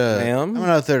there to. Ma'am? I'm not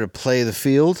out there to play the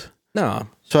field. No.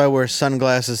 So I wear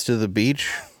sunglasses to the beach.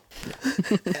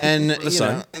 And you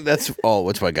sun. know, that's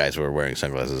why guys were wearing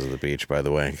sunglasses at the beach, by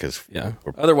the way. Because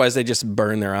Otherwise, they just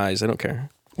burn their eyes. They don't care.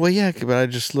 well, yeah, but I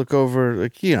just look over,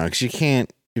 like, you know, because you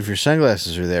can't. If your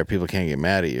sunglasses are there, people can't get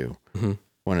mad at you. Mm-hmm.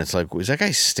 When it's like, is that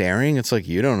guy staring? It's like,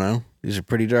 you don't know. These are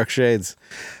pretty dark shades.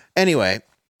 Anyway,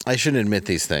 I shouldn't admit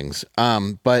these things.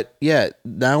 But yeah,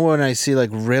 now when I see like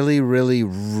really, really,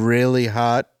 really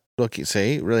hot,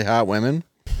 really hot women,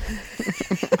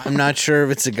 I'm not sure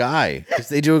if it's a guy because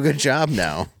they do a good job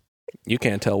now. You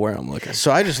can't tell where I'm looking.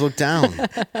 So I just look down.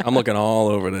 I'm looking all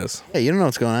over this. Hey, you don't know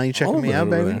what's going on. You All checking over me out,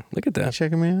 over baby? there. Look at You that.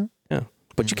 checking me out? Yeah.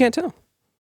 But you can't tell.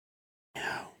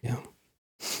 Yeah.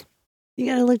 You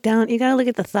gotta look down. You gotta look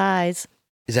at the thighs.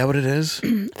 Is that what it is? I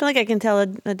feel like I can tell a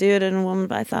dude and a woman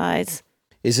by thighs.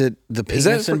 Is it the Is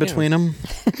that penis in for- between them?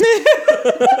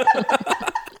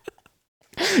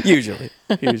 Usually.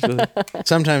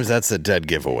 Sometimes that's a dead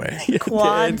giveaway.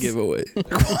 Quads. Dead giveaway.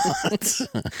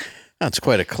 That's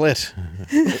quite a clit.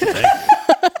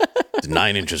 It's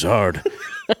 9 inches hard.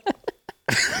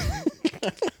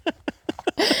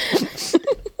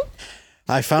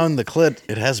 I found the clit.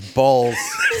 It has balls.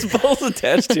 There's balls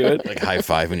attached to it. Like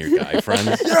high-fiving your guy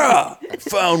friends. Yeah, I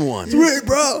found one. Sweet,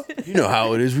 bro. You know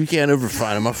how it is. We can't ever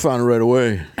find them. I found it right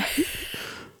away.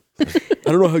 I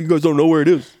don't know how you guys don't know where it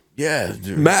is. Yeah.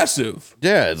 Dude. Massive.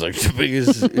 Yeah, it's like the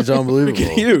biggest. It's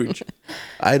unbelievable. Huge.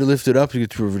 I had to lift it up to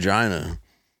get to her vagina.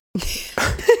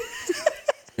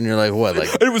 And you're like, what? Like,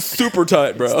 It was super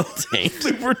tight, bro.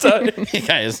 Super tight. the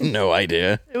guy has no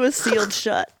idea. It was sealed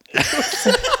shut.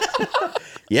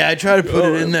 Yeah, I tried to put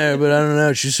it in there, but I don't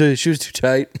know. She said she was too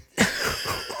tight.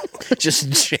 Just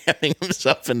jamming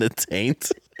himself in the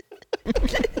taint.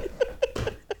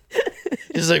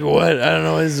 He's like, what? I don't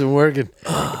know. This isn't working.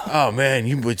 Oh, man.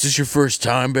 Is this your first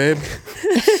time, babe?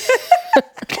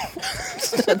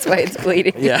 That's why it's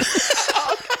bleeding. Yeah.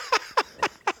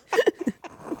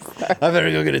 I better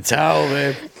go get a towel,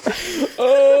 babe.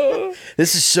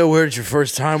 This is so weird. It's your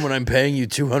first time when I'm paying you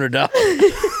 $200.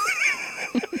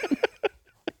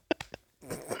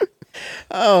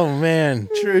 Oh, man.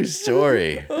 True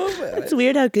story. It's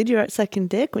weird how good you are at sucking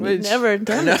dick when you've never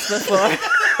done this before.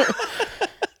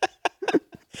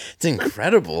 It's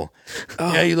incredible.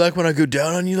 Yeah, you like when I go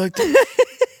down on you like that?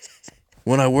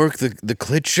 When I work the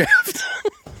clit shaft?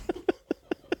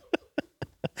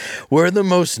 Where are the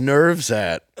most nerves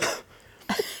at?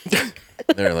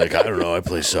 They're like, I don't know, I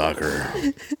play soccer.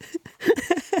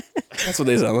 That's what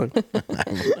they sound like.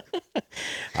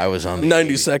 I was on the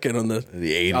 92nd on the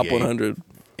the top 88, 100.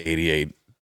 88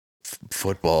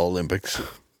 football Olympics.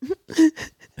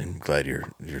 I'm glad you're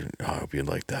I hope you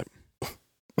like that.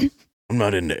 I'm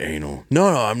not into anal. No,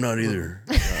 I'm not either.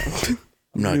 I'm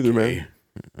not Neither, gay. man.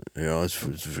 You know, it's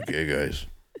for gay guys.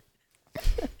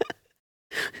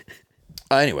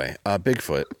 Anyway,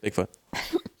 Bigfoot. Bigfoot.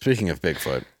 Speaking of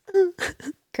Bigfoot,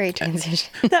 Great transition.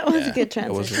 That was a good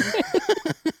transition.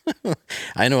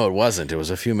 I know it wasn't. It was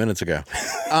a few minutes ago.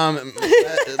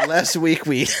 Last week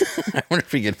I wonder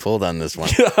if we get pulled on this one,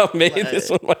 Maybe this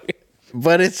one might.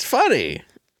 but it's funny.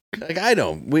 Like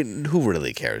who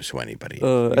really cares who anybody?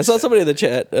 I saw somebody in the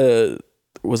chat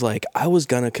was like, I was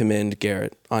going to commend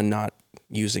Garrett on not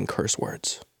using curse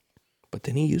words, but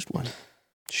then he used one.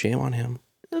 Shame on him.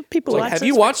 People Like, watch have this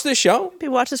you for- watched this show?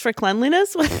 People watch this for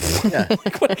cleanliness. Yeah.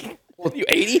 What are you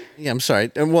 80? Yeah, I'm sorry.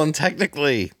 And well, and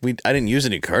technically, I didn't use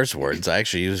any curse words. I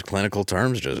actually used clinical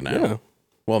terms just now. Yeah.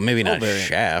 Well, maybe not very.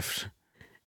 shaft,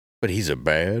 but he's a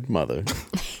bad mother.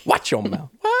 Watch your mouth.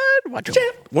 What? Watch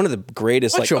your One of the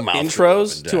greatest Watch like your mouth,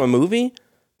 intros Robin, to a movie.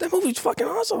 That movie's fucking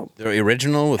awesome. The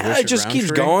original with Yeah, Richard it just keeps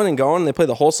Roundtree? going and going. They play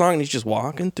the whole song, and he's just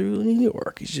walking through New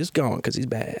York. He's just going because he's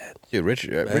bad. Dude,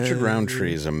 Richard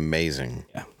Roundtree is amazing.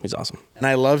 Yeah, he's awesome. And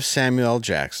I love Samuel L.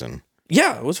 Jackson.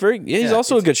 Yeah, it was very. Yeah, he's Yeah,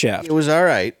 also a good Shaft. It was all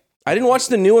right. I didn't watch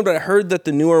the new one, but I heard that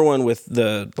the newer one with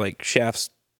the like Shaft's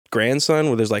grandson,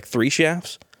 where there's like 3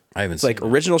 Shafts. I haven't It's seen like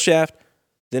original Shaft,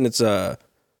 then it's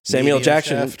Samuel Medium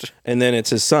Jackson, Shaft. and then it's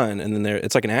his son, and then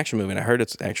it's like an action movie. And I heard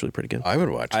it's actually pretty good. I would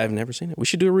watch it. I've never seen it. We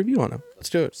should do a review on it. Let's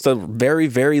do it. It's a very,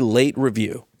 very late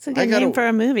review. It's a good gotta- name for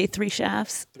a movie. 3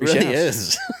 Shafts. It really Shafts.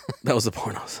 is. That was the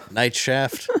pornos. Night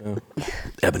Shaft.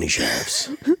 Ebony Shafts,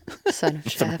 Son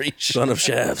of Shaft. 3 son of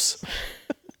Shafts.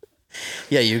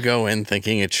 Yeah, you go in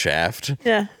thinking it's Shaft.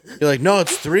 Yeah. You're like, no,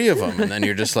 it's 3 of them. And then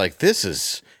you're just like, this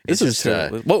is just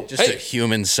terrible. Whoa, just hey. a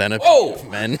human centipede Whoa. of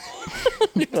men.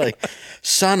 You're like,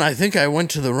 son, I think I went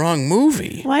to the wrong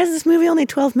movie. Why is this movie only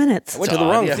 12 minutes? Went to the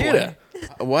wrong Yeah, theater.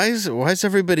 Why is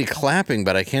everybody clapping,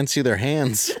 but I can't see their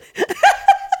hands?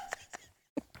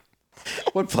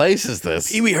 What place is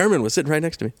this? Pee Wee Herman was sitting right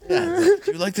next to me. Yeah.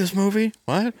 Do you like this movie?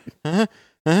 What? I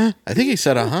think he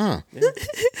said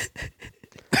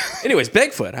Anyways,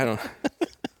 Bigfoot. I don't.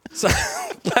 So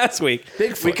last week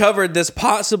we covered this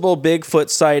possible Bigfoot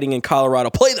sighting in Colorado.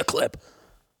 Play the clip.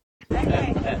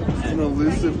 An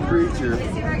elusive creature.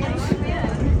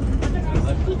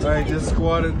 All right, just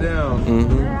squat it down.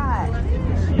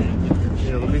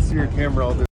 Yeah, let me see your camera.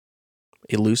 I'll do.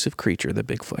 Elusive creature, the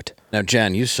Bigfoot. Now,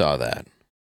 Jen, you saw that.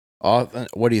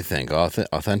 What do you think?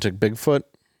 Authentic Bigfoot?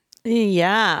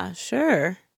 Yeah,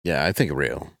 sure. Yeah, I think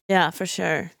real. Yeah, for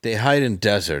sure. They hide in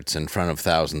deserts in front of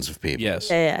thousands of people. Yes.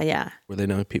 Yeah. Where they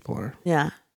know people are.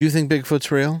 Yeah. Do you think Bigfoot's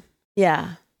real?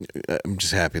 Yeah. I'm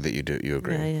just happy that you do. You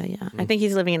agree? Yeah. I think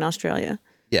he's living in Australia.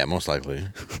 Yeah, most likely.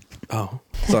 Oh,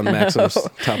 it's on Maxim's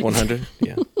top 100.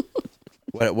 Yeah.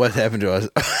 What happened to us?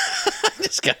 I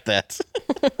just got that.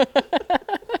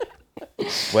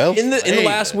 Well, In the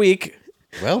last week.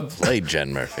 Well played,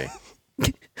 Jen Murphy.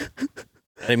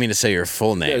 I didn't mean to say your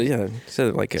full name. Yeah. Said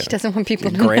it like She doesn't want people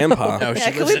to grandpa. No,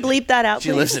 Yeah, can we bleep that out, She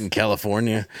please? lives in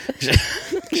California.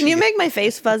 Can you make my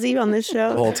face fuzzy on this The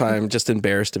show? whole time, just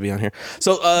embarrassed to be on here.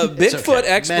 So, It's Bigfoot okay.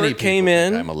 expert Many came people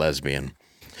think in. I'm a lesbian.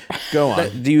 Go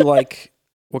on. Do you like,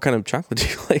 what kind of chocolate do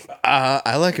you like?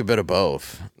 I like a bit of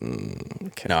both.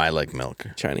 Okay. No, I like milk.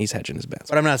 Chinese hedging his bets.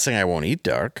 But I'm not saying I won't eat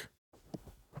dark.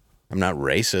 I'm not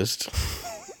racist.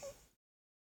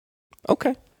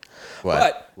 Okay.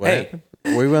 What? But, hey.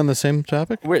 Were we on the same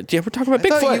topic? We're talking about I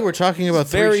Bigfoot. thought you were talking about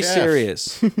very Three Chefs.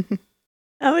 serious.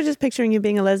 I was just picturing you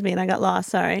being a lesbian. I got lost.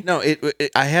 Sorry. No,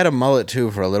 I had a mullet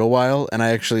too for a little while, and I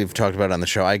actually have talked about it on the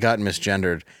show. I got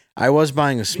misgendered. I was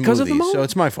buying a smoothie, Because of the mullet? so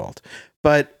it's my fault.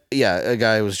 But yeah, a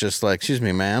guy was just like, "Excuse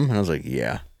me, ma'am," and I was like,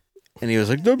 "Yeah," and he was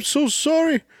like, "I'm so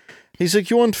sorry." He's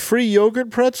like, "You want free yogurt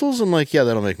pretzels?" I'm like, "Yeah,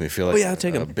 that'll make me feel like yeah, I'll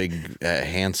take a 'em. big,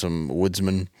 woodsman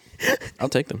woodsman." I'll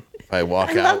take them. If I walk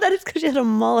I out, love that it's because you had a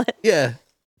mullet. yeah,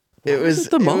 it was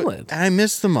the mullet? I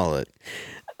missed the mullet.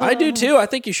 I do too. I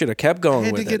think you should have kept I going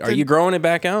had with to it. get Are the- you growing it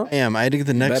back out? I am. I had to get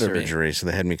the neck Better be. surgery, so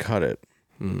they had me cut it.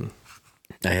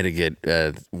 I had to get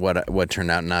what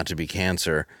turned out not to be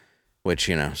cancer, which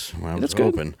I was That's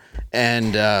good. hoping,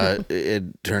 and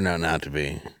it turned out not to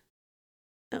be.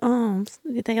 Oh,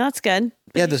 you think that's good?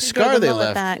 But Yeah, you the should grow scar they mullet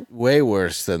left back. way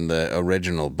worse than the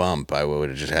original bump. I would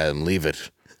have just had them leave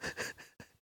it.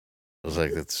 I was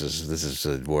like, this is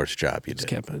the worst job you Just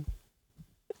did. kept it.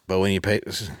 But when you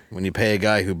pay a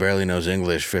guy who barely knows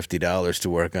English $50 to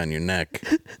work on your neck,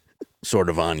 sort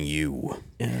of on you.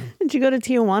 Yeah. Did you go to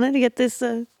Tijuana to get this?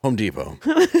 Home Depot.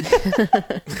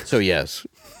 So yes.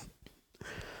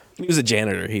 He was a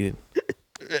janitor. He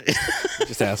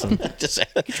just asked him. Just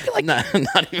not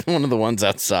even one of the ones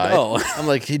outside. Oh. I'm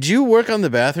like, did you work on the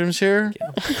bathrooms here?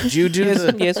 Did you do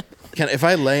the? Yes. If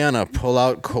I lay on a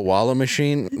pull-out koala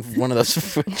machine, one of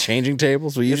those changing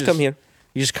tables, will you Just come here.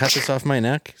 You just cut this off my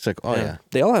neck? It's like, oh yeah,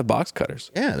 They all have box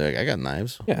cutters. yeah. They're like, I got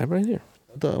knives. Yeah, right here.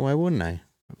 Why wouldn't I?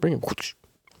 Bring him.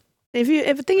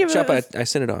 If think of Shop, it, I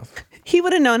sent it off. he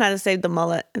would have known how to save the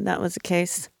mullet if that was the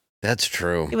case. That's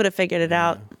true. He would have figured it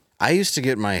out. I used to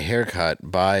get my hair cut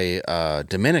by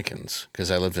Dominicans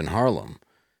because I lived in Harlem.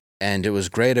 And it was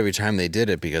great every time they did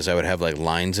it because I would have like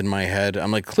lines in my head.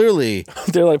 I'm like, clearly,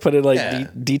 They're like putting like Yeah.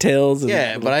 details. And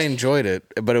yeah, but I enjoyed it.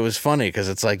 But it was funny because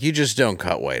it's like, you just don't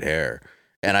cut white hair.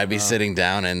 And I'd be sitting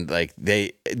down and like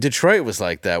Detroit was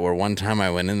like that, where one time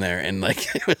I went in there and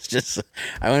like, it was just,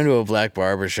 I went into a black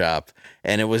barber shop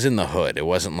and it was in the hood. It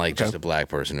wasn't like just a black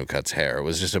person who cuts hair. It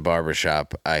was just a barber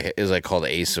shop. It was like called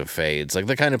Ace of Fades, like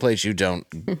the kind of place you don't,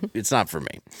 it's not for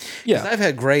me. 'Cause Yeah. I've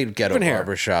had great ghetto Different hair.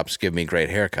 barber shops give me great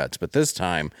haircuts, but this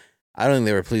time I don't think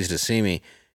they were pleased to see me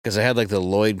because I had like the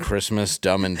Lloyd Christmas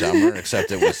Dumb and Dumber,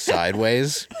 except it was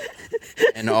sideways.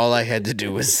 And all I had to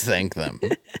do was thank them.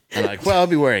 And like, well, I'll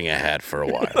be wearing a hat for a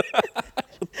while.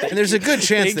 And there's a good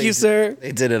chance Thank you, sir.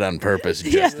 they did it on purpose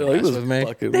just to mess with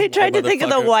me. They tried to think of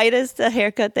the whitest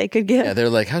haircut they could get. Yeah, they're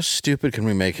like, how stupid can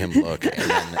we make him look? And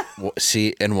then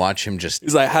see and watch him just,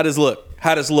 He's like, how does look?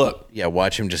 How does look? yeah,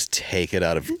 watch him just take it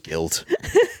out of guilt.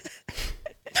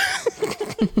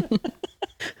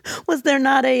 Was there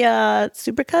not a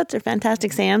Supercuts or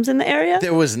Fantastic Sam's in the area?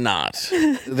 There was not.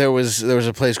 There was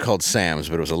a place called Sam's,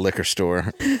 but it was a liquor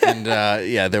store. And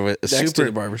yeah, there was Next to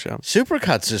the barbershop.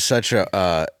 Supercuts is such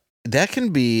a that can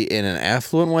be in an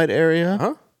affluent white area,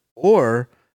 Huh? or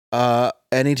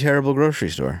any terrible grocery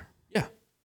store. Yeah.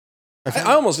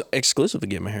 I almost exclusively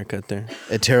get my hair cut there.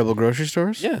 At terrible grocery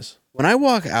stores? Yes. When I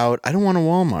walk out, I don't want a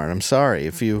Walmart. I'm sorry.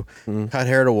 If you cut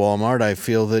hair at a Walmart, I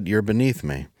feel that you're beneath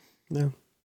me. Yeah.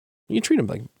 You treat them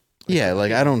like Yeah,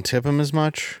 like I don't tip them as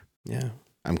much. yeah.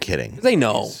 I'm kidding. They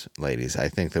know. Ladies, I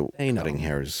think that They know. cutting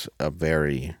hair is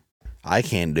I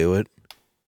can't do it.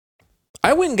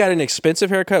 I went and got an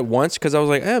expensive haircut once because I was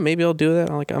like, maybe I'll do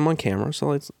that. I'm on camera,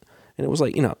 so and it was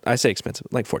like, I say expensive,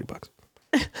 like $40,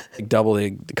 like double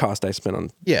the cost I spent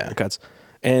on haircuts,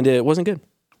 and it wasn't good.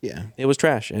 Yeah, it was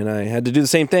trash, and I had to do the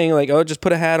same thing. Like, just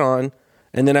put a hat on,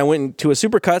 and then I went to a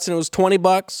Supercuts, and it was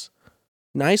 $20.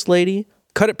 Nice lady,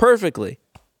 cut it perfectly.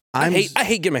 I hate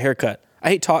getting my hair cut. I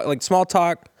hate small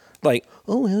talk, like,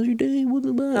 oh, how's your day?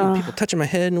 People touching my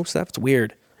head and stuff. It's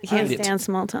weird. You can't stand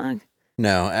small talk.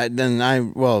 No,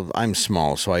 I'm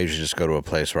small, so I usually just go to a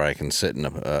place where I can sit in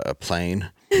a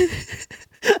plane. You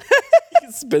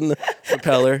can spin the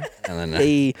propeller. And then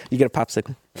hey, you get a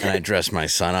popsicle. And I dress my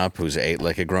son up, who's 8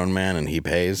 like a grown man, and he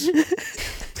pays.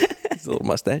 His little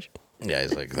mustache. Yeah,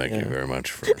 he's like, thank you very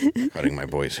much for cutting my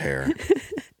boy's hair.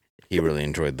 He really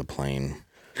enjoyed the plane.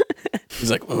 He's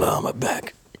like, oh, my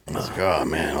back. I was like, oh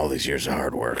man, all these years of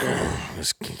hard work.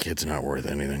 This kid's not worth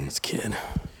anything. This kid.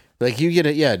 Like if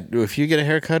you get a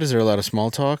haircut, is there a lot of small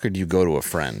talk, or do you go to a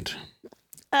friend?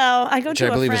 Oh, I go Which to a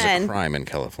friend. I believe is a crime in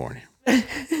California.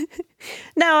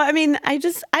 No, I mean, I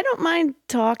don't mind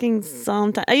talking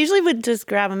sometimes. I usually would just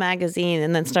grab a magazine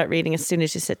and then start reading as soon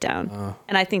as you sit down.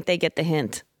 And I think they get the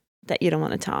hint that you don't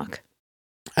want to talk.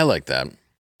 I like that.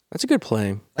 That's a good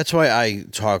play. That's why I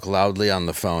talk loudly on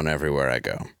the phone everywhere I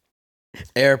go.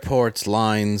 Airports,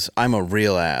 lines. I'm a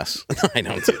real ass. I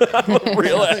don't do that. I'm a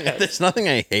real ass. There's nothing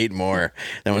I hate more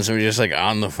than when somebody's just like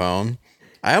on the phone.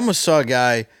 I almost saw a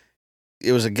guy.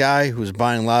 It was a guy who was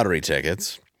buying lottery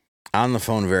tickets on the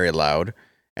phone very loud.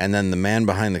 And then the man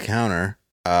behind the counter,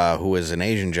 who was an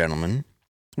Asian gentleman,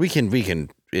 we can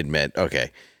admit,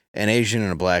 okay, an Asian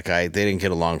and a black guy, they didn't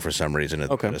get along for some reason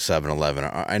at a 7-Eleven.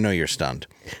 I know you're stunned.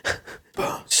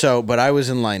 So, but I was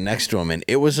in line next to him, and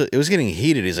it was getting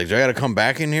heated. He's like, do I got to come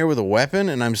back in here with a weapon?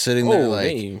 And I'm sitting there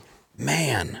like,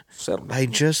 man, I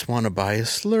just want to buy a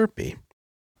Slurpee.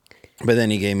 But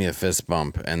then he gave me a fist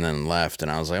bump and then left,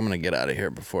 and I was like, I'm going to get out of here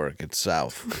before it gets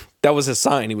south. That was his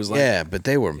sign. He was like... Yeah, but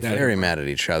they were very mad at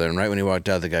each other, and right when he walked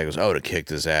out, the guy goes, oh, to kick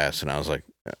his ass, and I was like,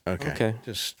 okay.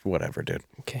 Just whatever, dude.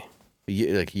 Okay.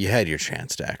 You had your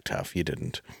chance to act tough. You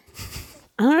didn't.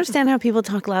 I don't understand how people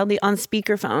talk loudly on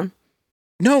speakerphone.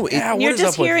 No, you're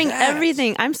just hearing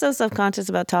everything. I'm so self-conscious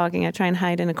about talking. I try and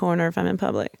hide in a corner if I'm in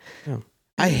public. Yeah.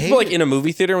 I hate like in a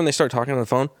movie theater when they start talking on the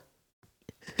phone.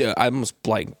 I almost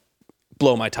like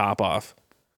blow my top off.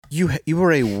 You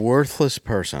are a worthless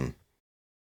person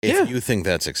if you think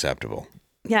that's acceptable.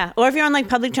 Yeah, or if you're on like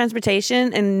public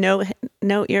transportation and no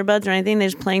earbuds or anything, they're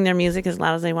just playing their music as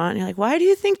loud as they want. And you're like, why do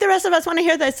you think the rest of us want to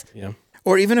hear this? Yeah.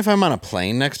 Or even if I'm on a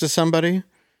plane next to somebody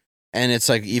and it's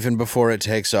like even before it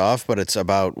takes off, but it's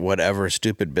about whatever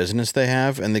stupid business they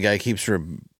have, and the guy keeps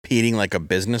repeating like a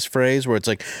business phrase where it's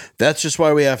like, that's just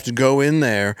why we have to go in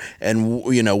there and,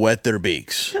 wet their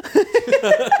beaks.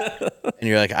 And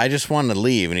you're like, I just want to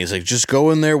leave. And he's like, just go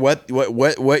in there, wet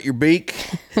your beak,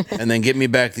 and then get me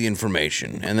back the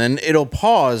information. And then it'll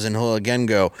pause, and he'll again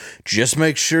go, just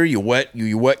make sure you wet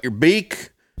your beak,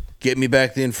 get me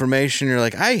back the information. You're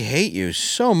like, I hate you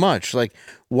so much. Like,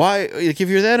 why? Like, if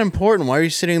you're that important, why are you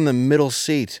sitting in the middle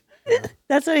seat?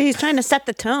 That's what he's trying to set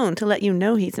the tone to let you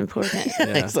know he's important.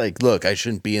 It's like, look, I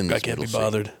shouldn't be in this. I can't be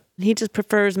bothered. Seat. He just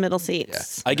prefers middle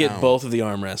seats. I get both of the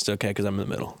armrests, okay, because I'm in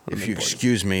the middle. If you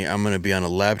excuse me, I'm going to be on a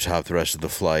laptop the rest of the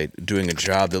flight doing a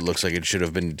job that looks like it should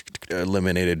have been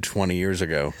eliminated 20 years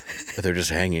ago, but they're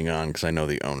just hanging on because I know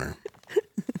the owner.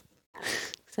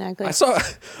 Exactly. I saw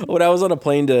when I was on a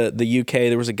plane to the UK,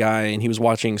 there was a guy and he was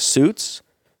watching Suits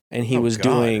and he was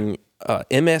doing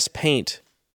MS Paint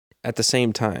at the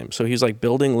same time. So he was like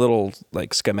building little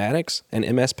like schematics and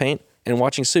MS Paint and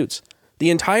watching Suits. The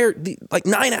entire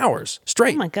 9 hours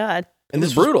straight. Oh my God. And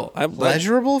it's brutal.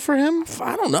 Pleasurable for him?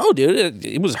 I don't know, dude.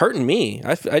 It was hurting me.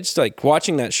 I just like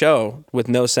watching that show with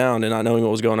no sound and not knowing what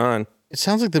was going on. It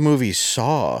sounds like the movie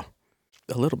Saw.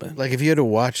 A little bit. Like if you had to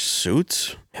watch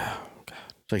Suits. Yeah. God.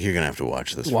 It's like you're going to have to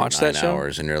watch this Watch for 9 that show?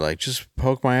 hours. And you're like, just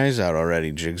poke my eyes out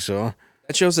already, Jigsaw.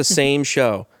 That show's the same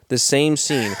show, the same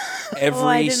scene,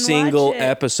 every didn't single watch it.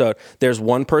 episode. There's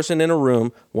one person in a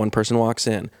room, one person walks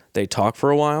in. They talk for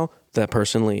a while, that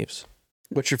person leaves.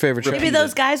 What's your favorite show? Maybe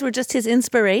those guys were just his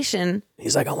inspiration.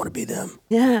 He's like, I want to be them.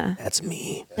 Yeah. That's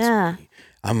me. Yeah.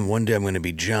 One day I'm going to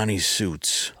be Johnny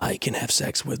Suits. I can have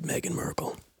sex with Meghan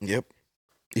Markle. Yep.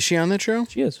 Is she on that show?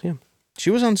 She is, yeah.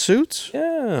 She was on Suits?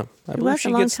 Yeah. I It believe was she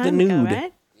a long gets the time nude. ago,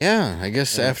 right? Yeah, I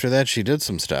guess after that she did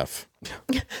some stuff.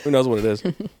 Who knows what it is?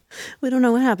 We don't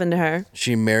know what happened to her.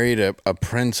 She married a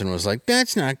prince and was like,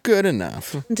 that's not good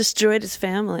enough. Destroyed his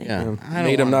family. Yeah.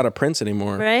 Made him not a prince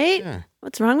anymore. Right? Yeah.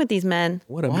 What's wrong with these men?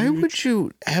 What a Why would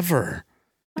you ever?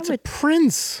 It's a would-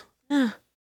 prince. Now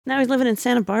he's living in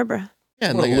Santa Barbara.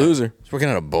 Yeah, what a like loser. he's working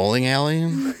at a bowling alley.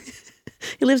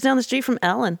 He lives down the street from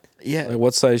Ellen. Yeah, Like,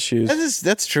 what size shoes?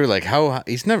 that's true. Like how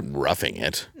he's not roughing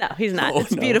it. No, he's not. Oh,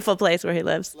 It's a no. beautiful place where he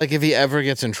lives. Like if he ever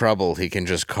gets in trouble, he can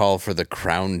just call for the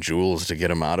crown jewels to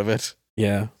get him out of it.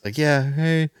 Yeah. Like,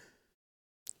 yeah,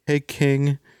 hey,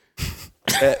 king.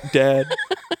 Dad.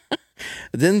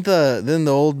 Didn't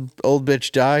the old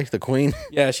bitch die? The queen.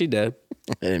 Yeah, she did.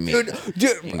 I didn't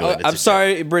mean. I'm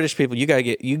sorry, British people. You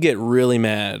get really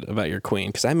mad about your queen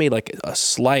because I made like a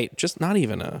slight, just not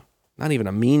even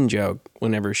a mean joke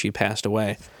whenever she passed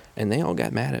away, and they all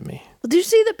got mad at me. Well, did you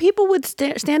see that people would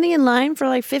standing in line for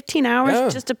like 15 hours Yeah.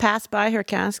 just to pass by her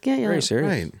casket? You're Very like,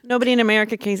 serious. Right. nobody in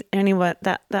America cares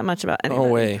that much about anybody.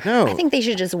 No way. No. I think they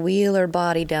should just wheel her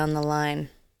body down the line.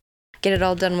 Get it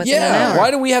all done within an Yeah. hour. Why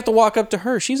do we have to walk up to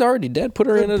her? She's already dead. Put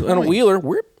her in a wheeler.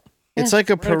 Whip. It's like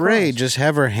a parade. across. Just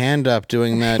have her hand up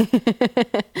doing that.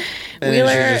 And Wheel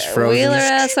then her, she's just frozen. wheel her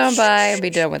ass on by and be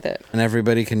done with it. And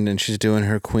everybody can, and she's doing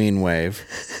her queen wave.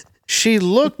 She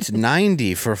looked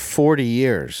 90 for 40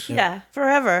 years. Yeah,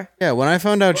 forever. Yeah, when I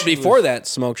found out she Before that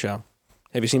smoke show.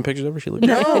 Have you seen pictures of her? She looked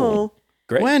No.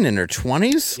 great. when in her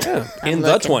 20s? Yeah. In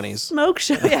the 20s. Smoke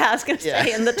show. Yeah, I was going to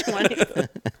say in the 20s.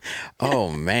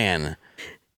 Oh man,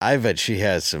 I bet she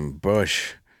has some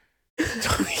bush.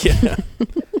 Yeah.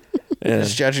 Yeah.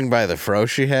 Just judging by the fro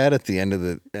she had at the end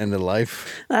of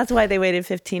life, That's why they waited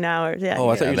 15 hours. Yeah. Oh,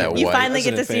 I thought you were that talking You white finally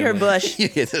get to resident see her family. bush. you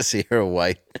get to see her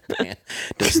white. Man,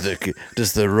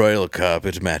 does the royal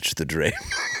carpet match the drape?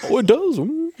 Oh, it does.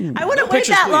 I wouldn't wait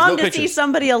pictures, that please. long No to see pictures.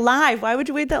 somebody alive. Why would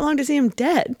you wait that long to see him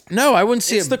dead? No, I wouldn't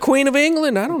see It's it. the Queen of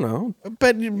England. I don't know.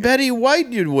 But Betty White,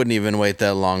 you wouldn't even wait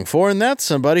that long for, and that's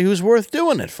somebody who's worth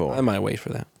doing it for. I might wait for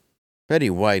that. Betty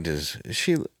White is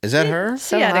that her?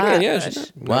 So Yeah, hot. good. Yeah,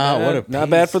 she's Wow, what a not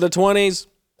bad for the 20s.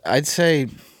 I'd say,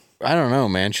 I don't know,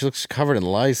 man. She looks covered in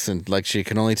lice and like she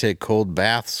can only take cold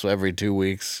baths every 2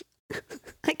 weeks.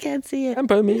 I can't see it. And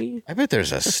by me. I bet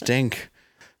there's a stink.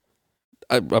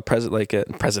 A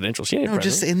presidential. She ain't No,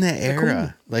 just president. in the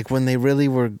era, like when they really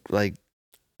were like,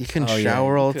 you can Oh, yeah,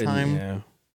 shower you all the couldn't- time.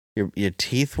 Yeah, Your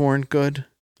teeth weren't good.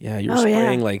 yeah you're Oh, yeah.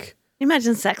 spraying like Can you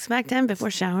imagine sex back then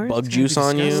before showers? bug juice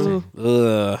on you. disgusting.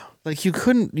 Ugh. Like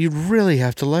you'd really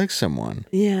have to like someone.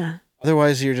 Yeah.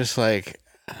 Otherwise, you're just like,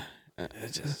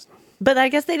 But I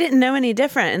guess they didn't know any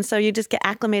different. And so you just get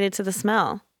acclimated to the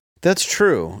smell. that's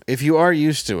true. If you are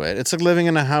used to it, it's like living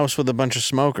in a house with a bunch of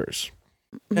smokers.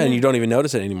 And you don't even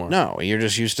notice it anymore. No, you're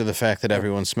just used to the fact that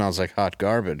everyone smells like hot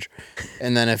garbage.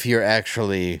 And then if you're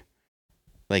actually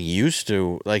like used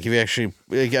to, like if you actually,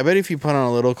 like, I bet if you put on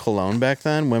a little cologne back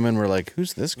then, women were like,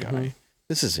 who's this guy? Mm-hmm.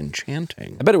 This is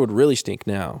enchanting. I bet it would really stink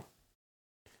now.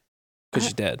 Because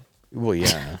she's dead. Well,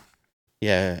 yeah.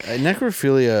 Yeah.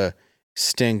 Necrophilia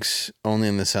stinks only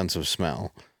in the sense of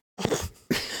smell.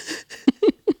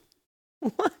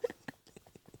 What?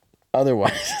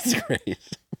 Otherwise, it's great.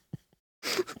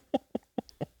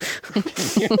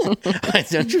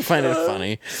 Don't you find it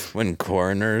funny when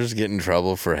coroners get in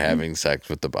trouble for having sex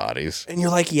with the bodies? And you're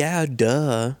like, yeah,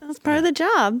 duh. That's part of the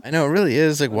job. I know, it really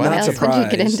is. Like, why Not What not? else would you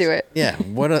get surprised. into it? Yeah,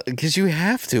 what? Because you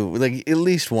have to. Like, at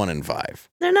least 1 in 5.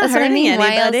 They're not That's what I hurting mean.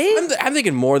 Why else- anybody. I'm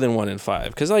thinking more than 1 in 5.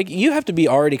 Because, like, you have to be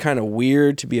already kind of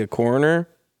weird to be a coroner.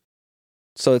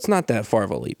 So it's not that far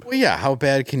of a leap. Well, yeah. How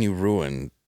bad can you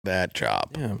ruin that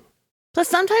job? Yeah. Plus,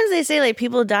 sometimes they say like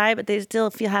people die, but they still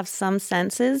have some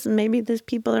senses. Maybe these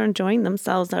people are enjoying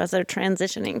themselves as they're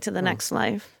transitioning to the next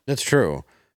life. That's true.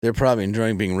 They're probably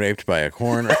enjoying being raped by a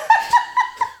coroner.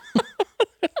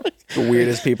 The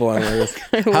weirdest people on earth.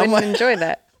 I wouldn't much- enjoy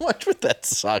that. How much would that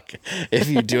suck if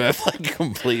you do have like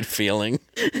complete feeling?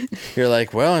 You're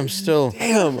like, well, I'm still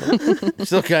Damn.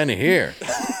 kind of here.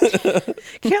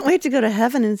 Can't wait to go to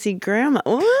heaven and see grandma.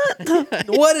 What?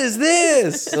 What is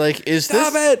this? Like, is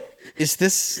Stop this? it. Is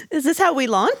this? Is this how we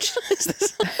launch?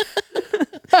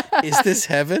 Is this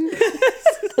heaven?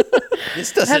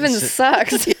 This doesn't. Heaven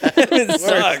sucks. It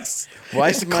sucks. Why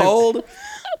is It's my cold.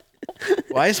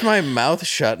 Why is my mouth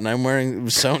shut and I'm wearing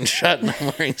sewn shut and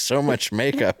I'm wearing so much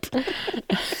makeup?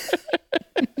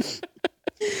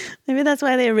 Maybe that's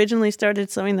why they originally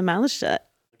started sewing the mouth shut.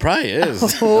 Probably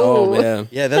is. Oh, man.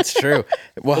 Yeah, that's true.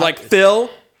 Well, Like, Phil,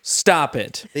 stop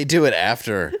it. they do it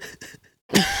after.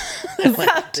 They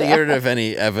get rid of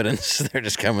any evidence. They're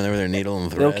just coming there with their needle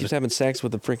and Phil thread. keeps having sex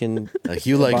with the freaking Like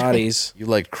you like bodies. You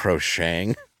like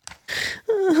crocheting?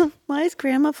 Why is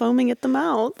grandma foaming at the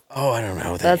mouth? Oh, I don't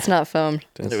know. That's not foam.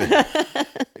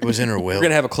 It was in her will. We're going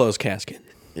to have a closed casket.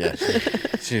 Yeah,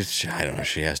 I don't know.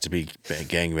 She has to be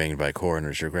gangbanged by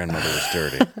coroners. Your grandmother was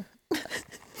dirty.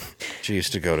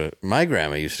 My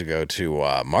grandma used to go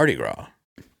to Mardi Gras.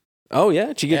 Oh, yeah?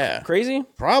 Did you get Yeah. crazy?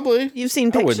 Probably. You've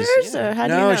seen I wouldn't pictures, see it. or how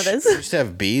do you know she this? used to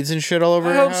have beads and shit all over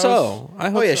I her hope house. so. I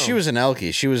hope Oh, yeah, so. she was an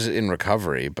Elkie. She was in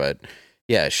recovery, but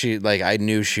yeah, I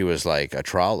knew she was like a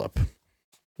trollop.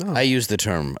 Oh. I used the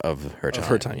term of her time. Of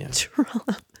her time, yeah.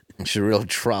 She's a real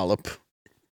trollop.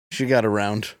 She got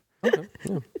around. Okay,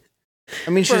 yeah. I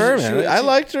mean, For her, man. I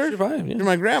liked her. Survived, yeah. She's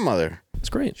my grandmother. It's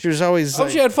great. She was always I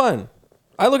hope she had fun.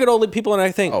 I look at old people and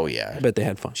I think, oh, yeah. I bet they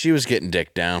had fun. She was getting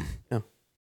dick down.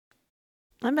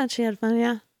 I bet she had fun,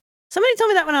 yeah. Somebody told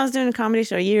me that when I was doing a comedy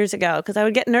show years ago, because I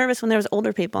would get nervous when there was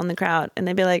older people in the crowd, and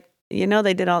they'd be like, you know,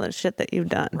 they did all the shit that you've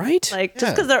done. Right? Like, just Yeah.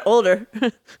 because they're older.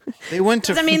 They went to...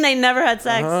 Does that mean they never had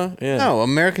sex? Yeah. No,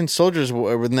 American soldiers,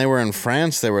 when they were in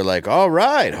France, they were like, all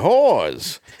right,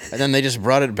 whores. And then they just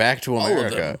brought it back to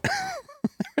America.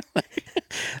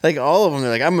 Like all of them,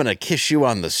 they're like, I'm going to kiss you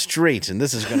on the street, and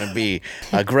this is going to be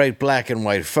a great black and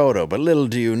white photo, but little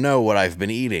do you know what I've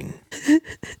been eating.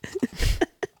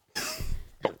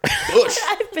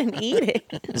 I've been eating.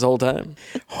 This whole time.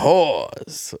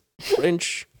 Whores.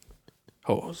 French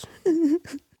hose.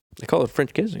 They call it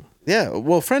French kissing. Yeah,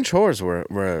 well, French whores were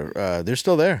they're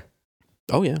still there,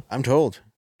 Oh, yeah. I'm told.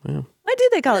 Yeah. Why do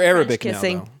they call They're it Arabic French now,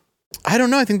 kissing? though. I don't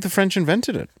know. I think the French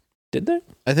invented it. Did they?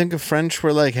 I think the French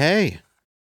were like, hey,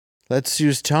 let's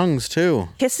use tongues too.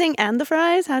 Kissing and the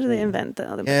fries? How do they invent the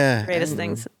other Yeah. greatest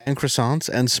things? And croissants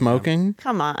and smoking.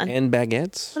 Come on. And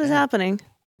baguettes. What is happening?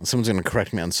 Someone's going to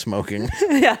correct me on smoking.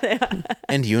 Yeah, they are.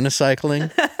 And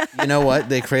unicycling. You know what?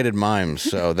 They created mimes,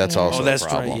 so that's also Oh, that's a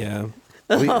problem. right.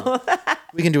 Yeah.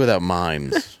 We can do without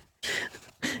mimes.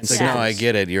 It's like, Yeah. no, I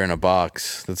get it. You're in a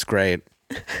box. That's great.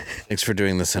 Thanks for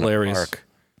doing this in Hilarious. a park.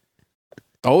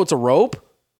 Oh, it's a rope?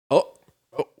 Oh.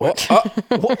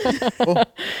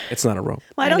 It's not a rope.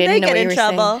 Why I don't didn't they know get what you in were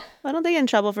trouble? saying. Why don't they get in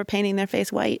trouble for painting their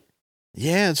face white?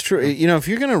 Yeah, it's true. You know, if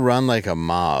you're gonna run like a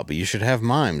mob, you should have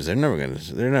mimes. They're never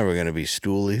gonna be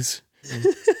stoolies.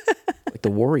 Like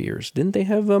the Warriors. Didn't they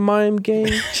have a mime gang?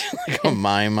 Like a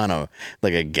mime on a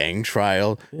gang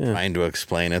trial, trying to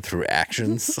explain it through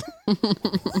actions.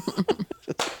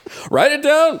 Write it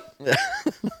down.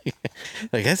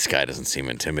 Like, this guy doesn't seem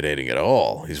intimidating at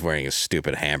all. He's wearing a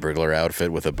stupid Hamburglar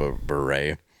outfit with a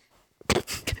beret.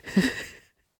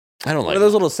 I don't What like are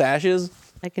those little sashes?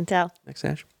 I can tell. Next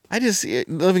sash.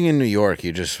 living in New York,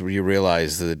 you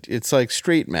realize that it's like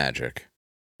street magic.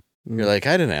 You're like,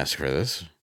 I didn't ask for this.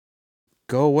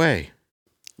 Go away.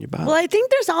 You're Bob. Well, I think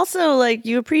there's also like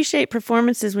you appreciate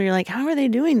performances where you're like, how are they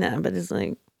doing that? But it's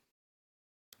like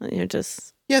you're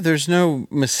just Yeah, there's no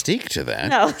mystique to that.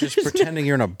 No, You're just there's pretending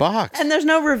you're in a box. and there's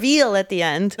no reveal at the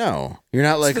end. No, you're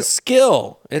not like It's the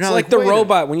skill. It's not like like, the wait a-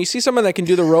 robot. When you see someone that can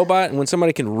do the robot and when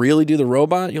somebody can really do the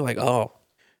robot, you're like, oh,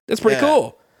 that's pretty Yeah.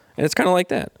 cool. And it's kind of like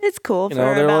that. It's cool You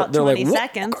for know, about 20 "Whoop."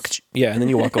 seconds. Yeah, and then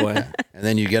you walk away. and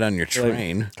then you get on your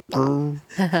train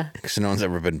because no one's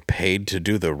ever been paid to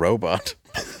do the robot.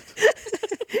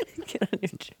 Get on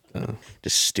your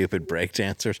Just stupid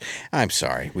breakdancers. I'm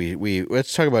sorry. We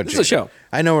let's talk about This is a show.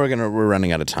 I know we're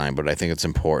running out of time, but I think it's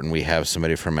important. We have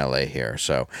somebody from LA here.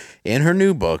 So, in her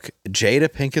new book, Jada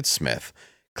Pinkett Smith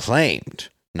claimed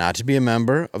not to be a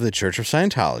member of the Church of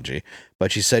Scientology,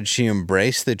 but she said she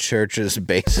embraced the church's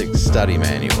basic study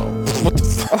manual.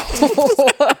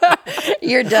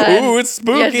 You're done. Ooh, it's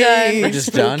spooky. You're done. We're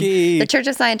just done? The Church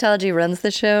of Scientology runs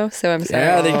the show, so I'm sorry.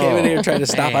 Yeah, they came in here and tried to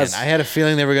stop Man, us. I had a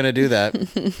feeling they were going to do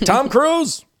that. Tom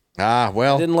Cruise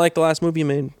Well, didn't like the last movie you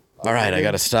made. all right, I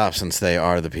got to stop since they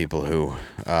are the people who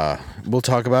we'll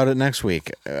talk about it next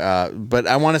week. But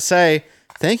I want to say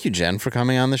thank you, Jen, for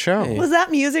coming on the show. Was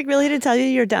that music really to tell you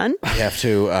you're done? You have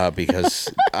to because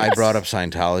I brought up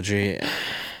Scientology,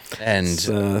 and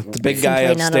The big guy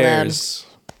Simply not allowed. upstairs.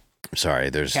 sorry,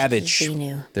 there's Cabbage. She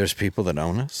knew. people that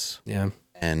own us, Yeah.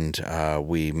 and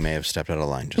we may have stepped out of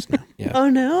line just now. Oh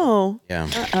no. Yeah,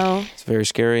 Oh. It's very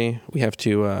scary. We have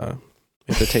to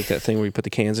take that thing where you put the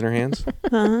cans in our hands.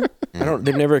 Uh-huh. I don't.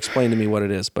 They've never explained to me what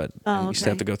it is, but Oh, we just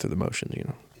okay. have to go through the motions, you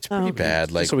know, it's pretty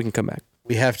bad. Like so we can come back.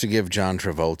 we have to give John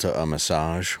Travolta a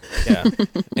massage. Yeah.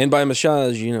 And by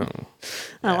massage, you know.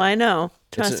 Oh, I know.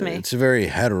 Trust It's a, me. It's a very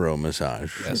hetero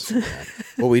massage. Yes. Yeah.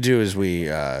 What we do is we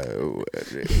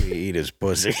eat his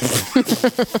pussy.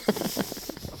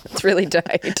 It's really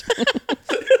died.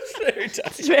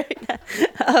 It's very-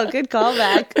 oh, good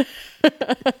callback.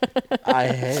 I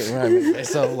hate when I make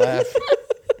myself laugh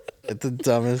at the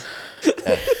dumbest.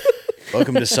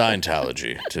 Welcome to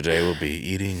Scientology. Today we'll be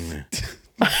eating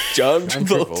John John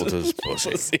Travolta's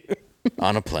pussy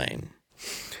on a plane.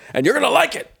 And you're gonna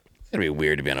like it. It's gonna be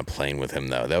weird to be on a plane with him,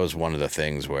 though. That was one of the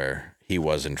things where he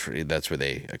wasn't. That's where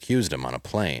they accused him on a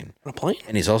plane. On a plane?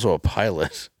 And he's also a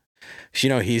pilot. You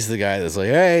know, he's the guy that's like,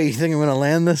 hey, you think I'm going to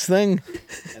land this thing?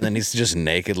 And then he's just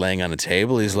naked laying on a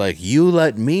table. He's like, you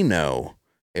let me know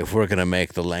if we're going to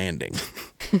make the landing.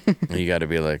 And you got to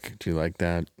be like, do you like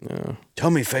that? No. Tell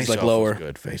me Face Off lower. was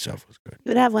good. Face Off was good. You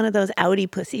would have one of those Audi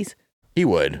pussies. He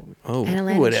would. Oh, And a He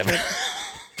landing would strip.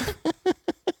 have.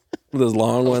 with those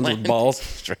long ones with balls.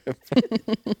 Strip.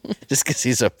 Just because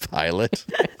he's a pilot.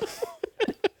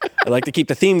 I like to keep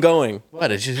the theme going.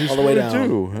 What? It's just All the way down.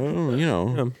 Oh, you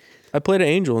know. I played an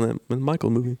angel in that Michael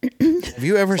movie. Have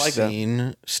you ever like that.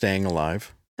 seen Staying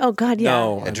Alive? Oh, God, yeah.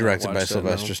 No. I've not Directed by watched it, no.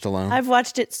 Sylvester Stallone. I've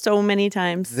watched it so many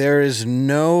times. There is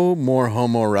no more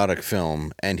homoerotic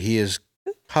film, and he is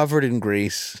covered in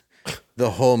grease.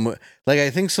 The whole like I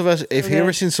think Sylvester. If you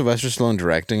ever seen Sylvester Stallone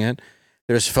directing it,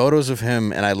 there's photos of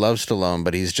him, and I love Stallone,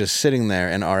 but he's just sitting there.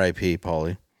 And R.I.P.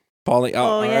 Paulie, Paulie,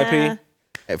 Oh, R.I.P.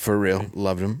 yeah. for real,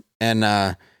 loved him.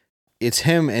 And it's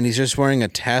him, and he's just wearing a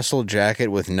tassel jacket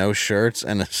with no shirts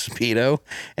and a Speedo,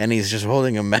 and he's just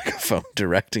holding a megaphone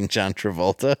directing John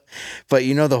Travolta. But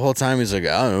you know, the whole time he's like,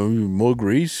 I don't know, more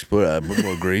grease, put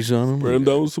more grease on him. Ran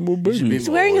down some more babies. He's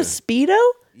wearing a Speedo?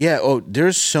 Yeah. Oh,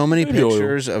 there's so many Baby oil.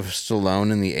 pictures of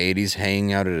Stallone in the 80s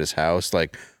hanging out at his house,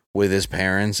 like with his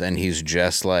parents, and he's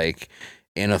just like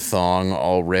in a thong,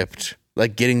 all ripped,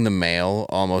 like getting the mail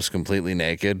almost completely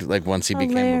naked, like once he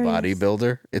became a Hilarious.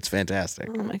 bodybuilder. It's fantastic.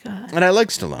 Oh, my God. And I like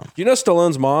Stallone. Do you know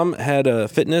Stallone's mom had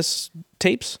fitness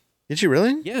tapes? Did you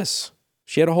really? Yes.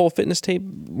 She had a whole fitness tape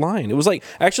line. It was like,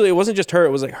 actually, it wasn't just her.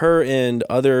 It was like her and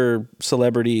other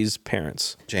celebrities'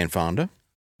 parents. Jane Fonda?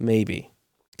 Maybe.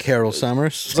 Carol It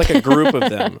Summers? was like a group of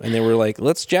them. And they were like,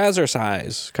 let's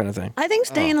jazzercise kind of thing. I think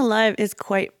Staying Alive is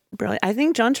quite brilliant. I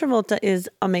think John Travolta is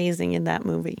amazing in that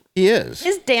movie. He is.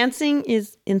 His dancing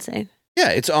is insane. Yeah,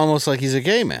 it's almost like he's a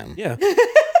gay man. Yeah.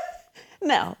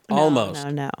 No. Almost.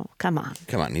 No. Come on.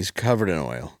 Come on, he's covered in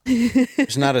oil.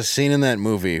 There's not a scene in that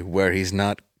movie where he's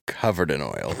not covered in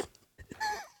oil.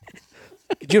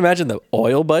 Could you imagine the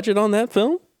oil budget on that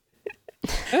film?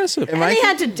 Massive. Am And I- he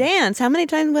had to dance. How many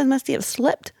times must he have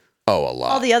slipped? Oh, a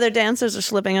lot. All the other dancers are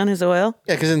slipping on his oil.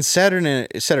 Yeah, because in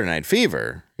Saturday Night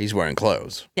Fever, he's wearing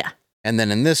clothes. Yeah. And then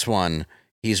in this one,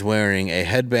 he's wearing a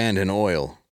headband and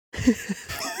oil.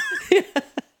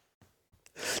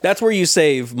 That's where you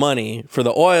save money for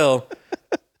the oil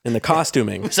and the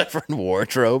costuming. Except for in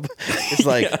wardrobe. It's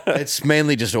like, it's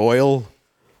mainly just oil.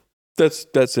 That's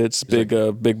it. It's big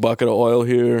bucket of oil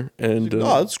here. And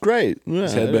Oh, it's great. Yeah, I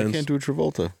headbands. can't do a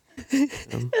Travolta.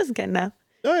 It was good enough.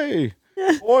 Hey,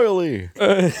 oily.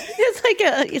 It's like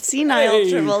a senile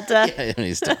Hey. Travolta. And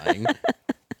he's dying.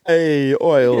 Hey,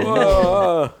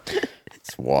 oil.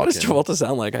 It's what does walking. Travolta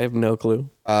sound like? I have no clue.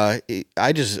 I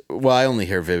only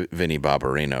hear Vinnie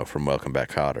Barbarino from Welcome Back,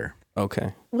 Kotter.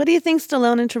 Okay. What do you think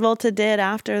Stallone and Travolta did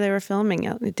after they were filming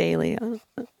it daily?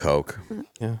 Coke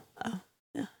Yeah.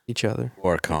 Each other.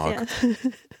 or conch.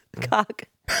 Yeah.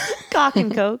 Cock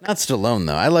and Coke. Not Stallone,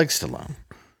 though. I like Stallone.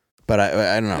 But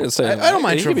I don't know. I'd say I don't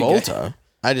mind he could be gay. Travolta.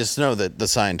 I just know that the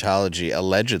Scientology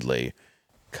allegedly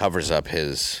covers up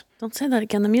his... Don't say that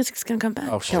again. The music's going to come back.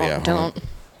 Oh, shit. yeah, Don't.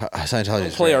 Scientology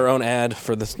is Play great. our own ad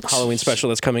for the Halloween special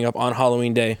that's coming up on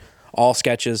Halloween Day. All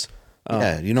sketches.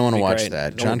 Yeah, you don't want to be watch great.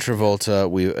 that. Don't- John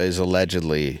Travolta is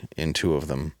allegedly in 2 of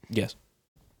them. Yes.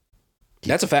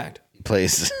 That's a fact. He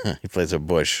plays a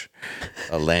bush,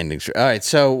 a landing strip. All right,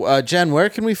 so Jen, where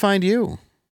can we find you?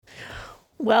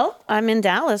 Well, I'm in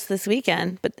Dallas this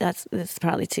weekend, but that's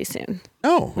probably too soon.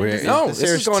 No, This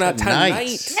is going out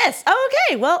tonight. Yes. Oh,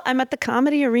 okay. Well, I'm at the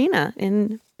Comedy Arena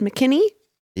in McKinney.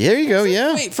 There you go.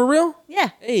 Yeah, Wait, for real? Yeah.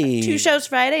 Hey. 2 shows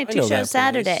Friday and I 2 know that shows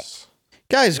Saturday. place.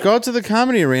 guys, go out to the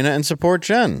Comedy Arena and support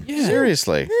Jen. Yeah.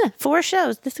 Seriously, Yeah, 4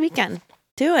 shows this weekend.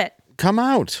 Do it. come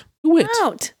out. Do it.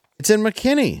 Out. It's in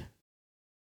McKinney.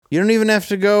 You don't even have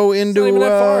to go It's into not even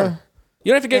that far.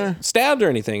 You don't have to get yeah. stabbed or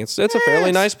anything. It's a fairly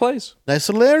Yes. nice place. nice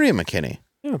little area, McKinney.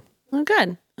 Well,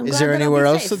 good. I'm Is glad there that I'll anywhere be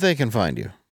else safe. that they can find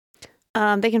you?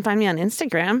 They can find me on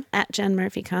Instagram at Jen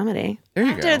Murphy Comedy. There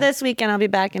you After go. this weekend, I'll be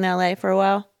back in LA for a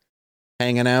while.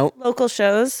 Hanging out. Local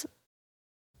shows,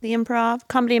 the Improv,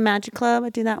 Comedy and Magic Club. I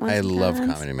do that one. I love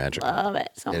sometimes. Comedy Magic. Love it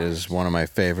so It much. is one of my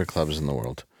favorite clubs in the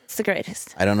world. It's the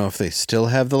greatest. I don't know if they still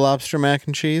have the lobster mac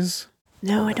and cheese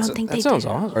No, I don't think That they sounds do.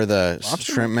 awesome. or the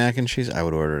Lobster shrimp mac and cheese. I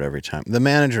would order it every time. The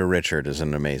manager, Richard, is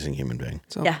an amazing human being.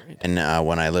 Sounds Yeah. great. And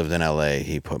when I lived in LA,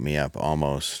 he put me up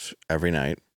almost every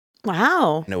night.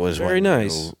 Wow. And it was Very when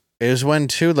nice. It was when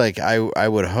too, like I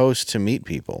would host to meet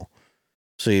people.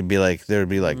 So you'd be like, there would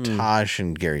be like Tosh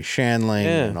and Gary Shandling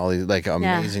Yeah. and all these like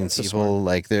amazing That's so people.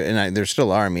 Like there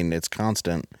still are. I mean, it's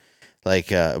constant. Like,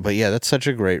 but yeah, that's such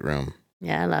a great room.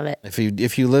 Yeah, I love it.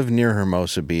 If you live near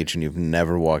Hermosa Beach and you've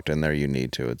never walked in there, you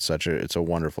need to. It's a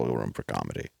wonderful room for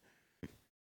comedy.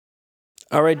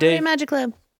 All right, Hey, Dave. Magic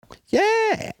Club.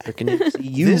 Yeah. Where can you see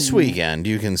you? This weekend,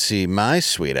 you can see my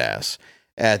sweet ass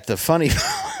at the Funny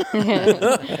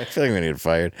I feel like we need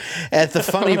fired. At the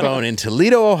Funny Bone in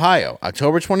Toledo, Ohio,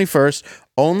 October 21st,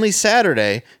 only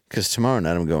Saturday, because tomorrow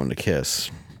night I'm going to Kiss.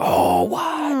 Oh,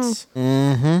 what?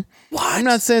 Mm-hmm. What? I'm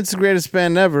not saying it's the greatest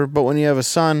band ever, but when you have a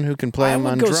son who can play I them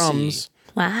would on go drums... see.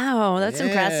 Wow, that's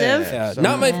impressive. Yeah, So-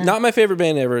 not my favorite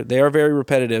band ever. They are very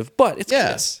repetitive, but it's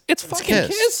Yeah. Kiss. It's fucking Kiss.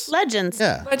 Kiss. Legends.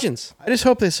 Yeah. Legends. I just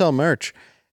hope they sell merch.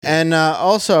 And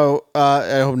also,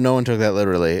 I hope no one took that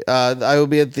literally. I will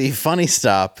be at the Funny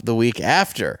Stop the week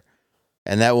after,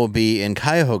 and that will be in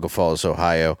Cuyahoga Falls,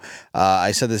 Ohio.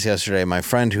 I said this yesterday. My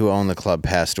friend who owned the club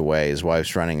passed away. His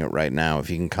wife's running it right now. If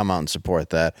you can come out and support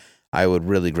that, I would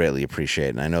really greatly appreciate it.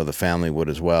 And I know the family would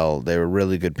as well. They were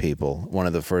really good people. One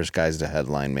of the first guys to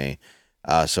headline me.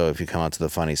 So if you come out to the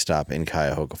Funny Stop in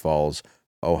Cuyahoga Falls,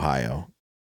 Ohio,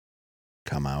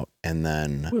 come out. And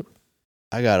then...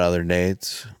 I got other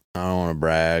dates. I don't want to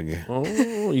brag. Oh,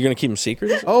 you're going to keep them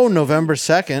secret? Oh, November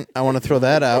 2nd. I want to throw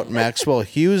that out. Maxwell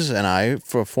Hughes and I,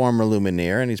 for former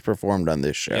Lumineer, and he's performed on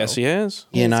this show. Yes, he has.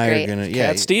 He and He's I great. are going to...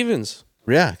 Cat Stevens.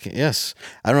 Yeah, yes.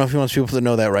 I don't know if he wants people to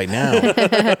know that right now.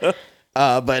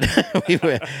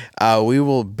 But we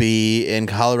will be in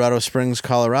Colorado Springs,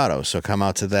 Colorado. So come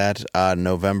out to that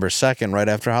November 2nd, right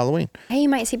after Halloween. Hey, you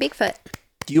might see Bigfoot.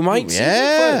 You might see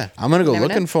Yeah. Bigfoot. I'm going to go Never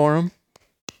looking know. for him.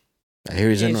 I hear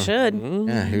he's You in... should.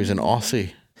 Yeah, he was an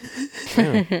Aussie.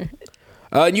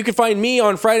 You can find me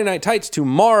on Friday Night Tights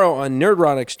tomorrow on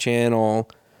Nerdrotic's channel.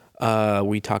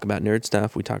 We talk about nerd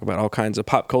stuff. We talk about all kinds of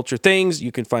pop culture things.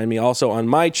 You can find me also on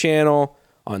my channel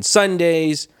on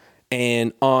Sundays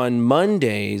and on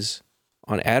Mondays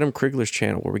on Adam Krigler's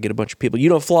channel, where we get a bunch of people. You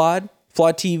know Flawed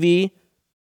TV?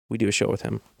 We do a show with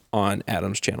him on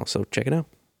Adam's channel, so check it out.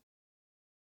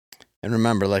 And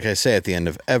remember, like I say at the end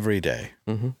of every day,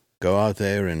 Mm-hmm. go out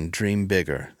there and dream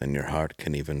bigger than your heart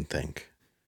can even think.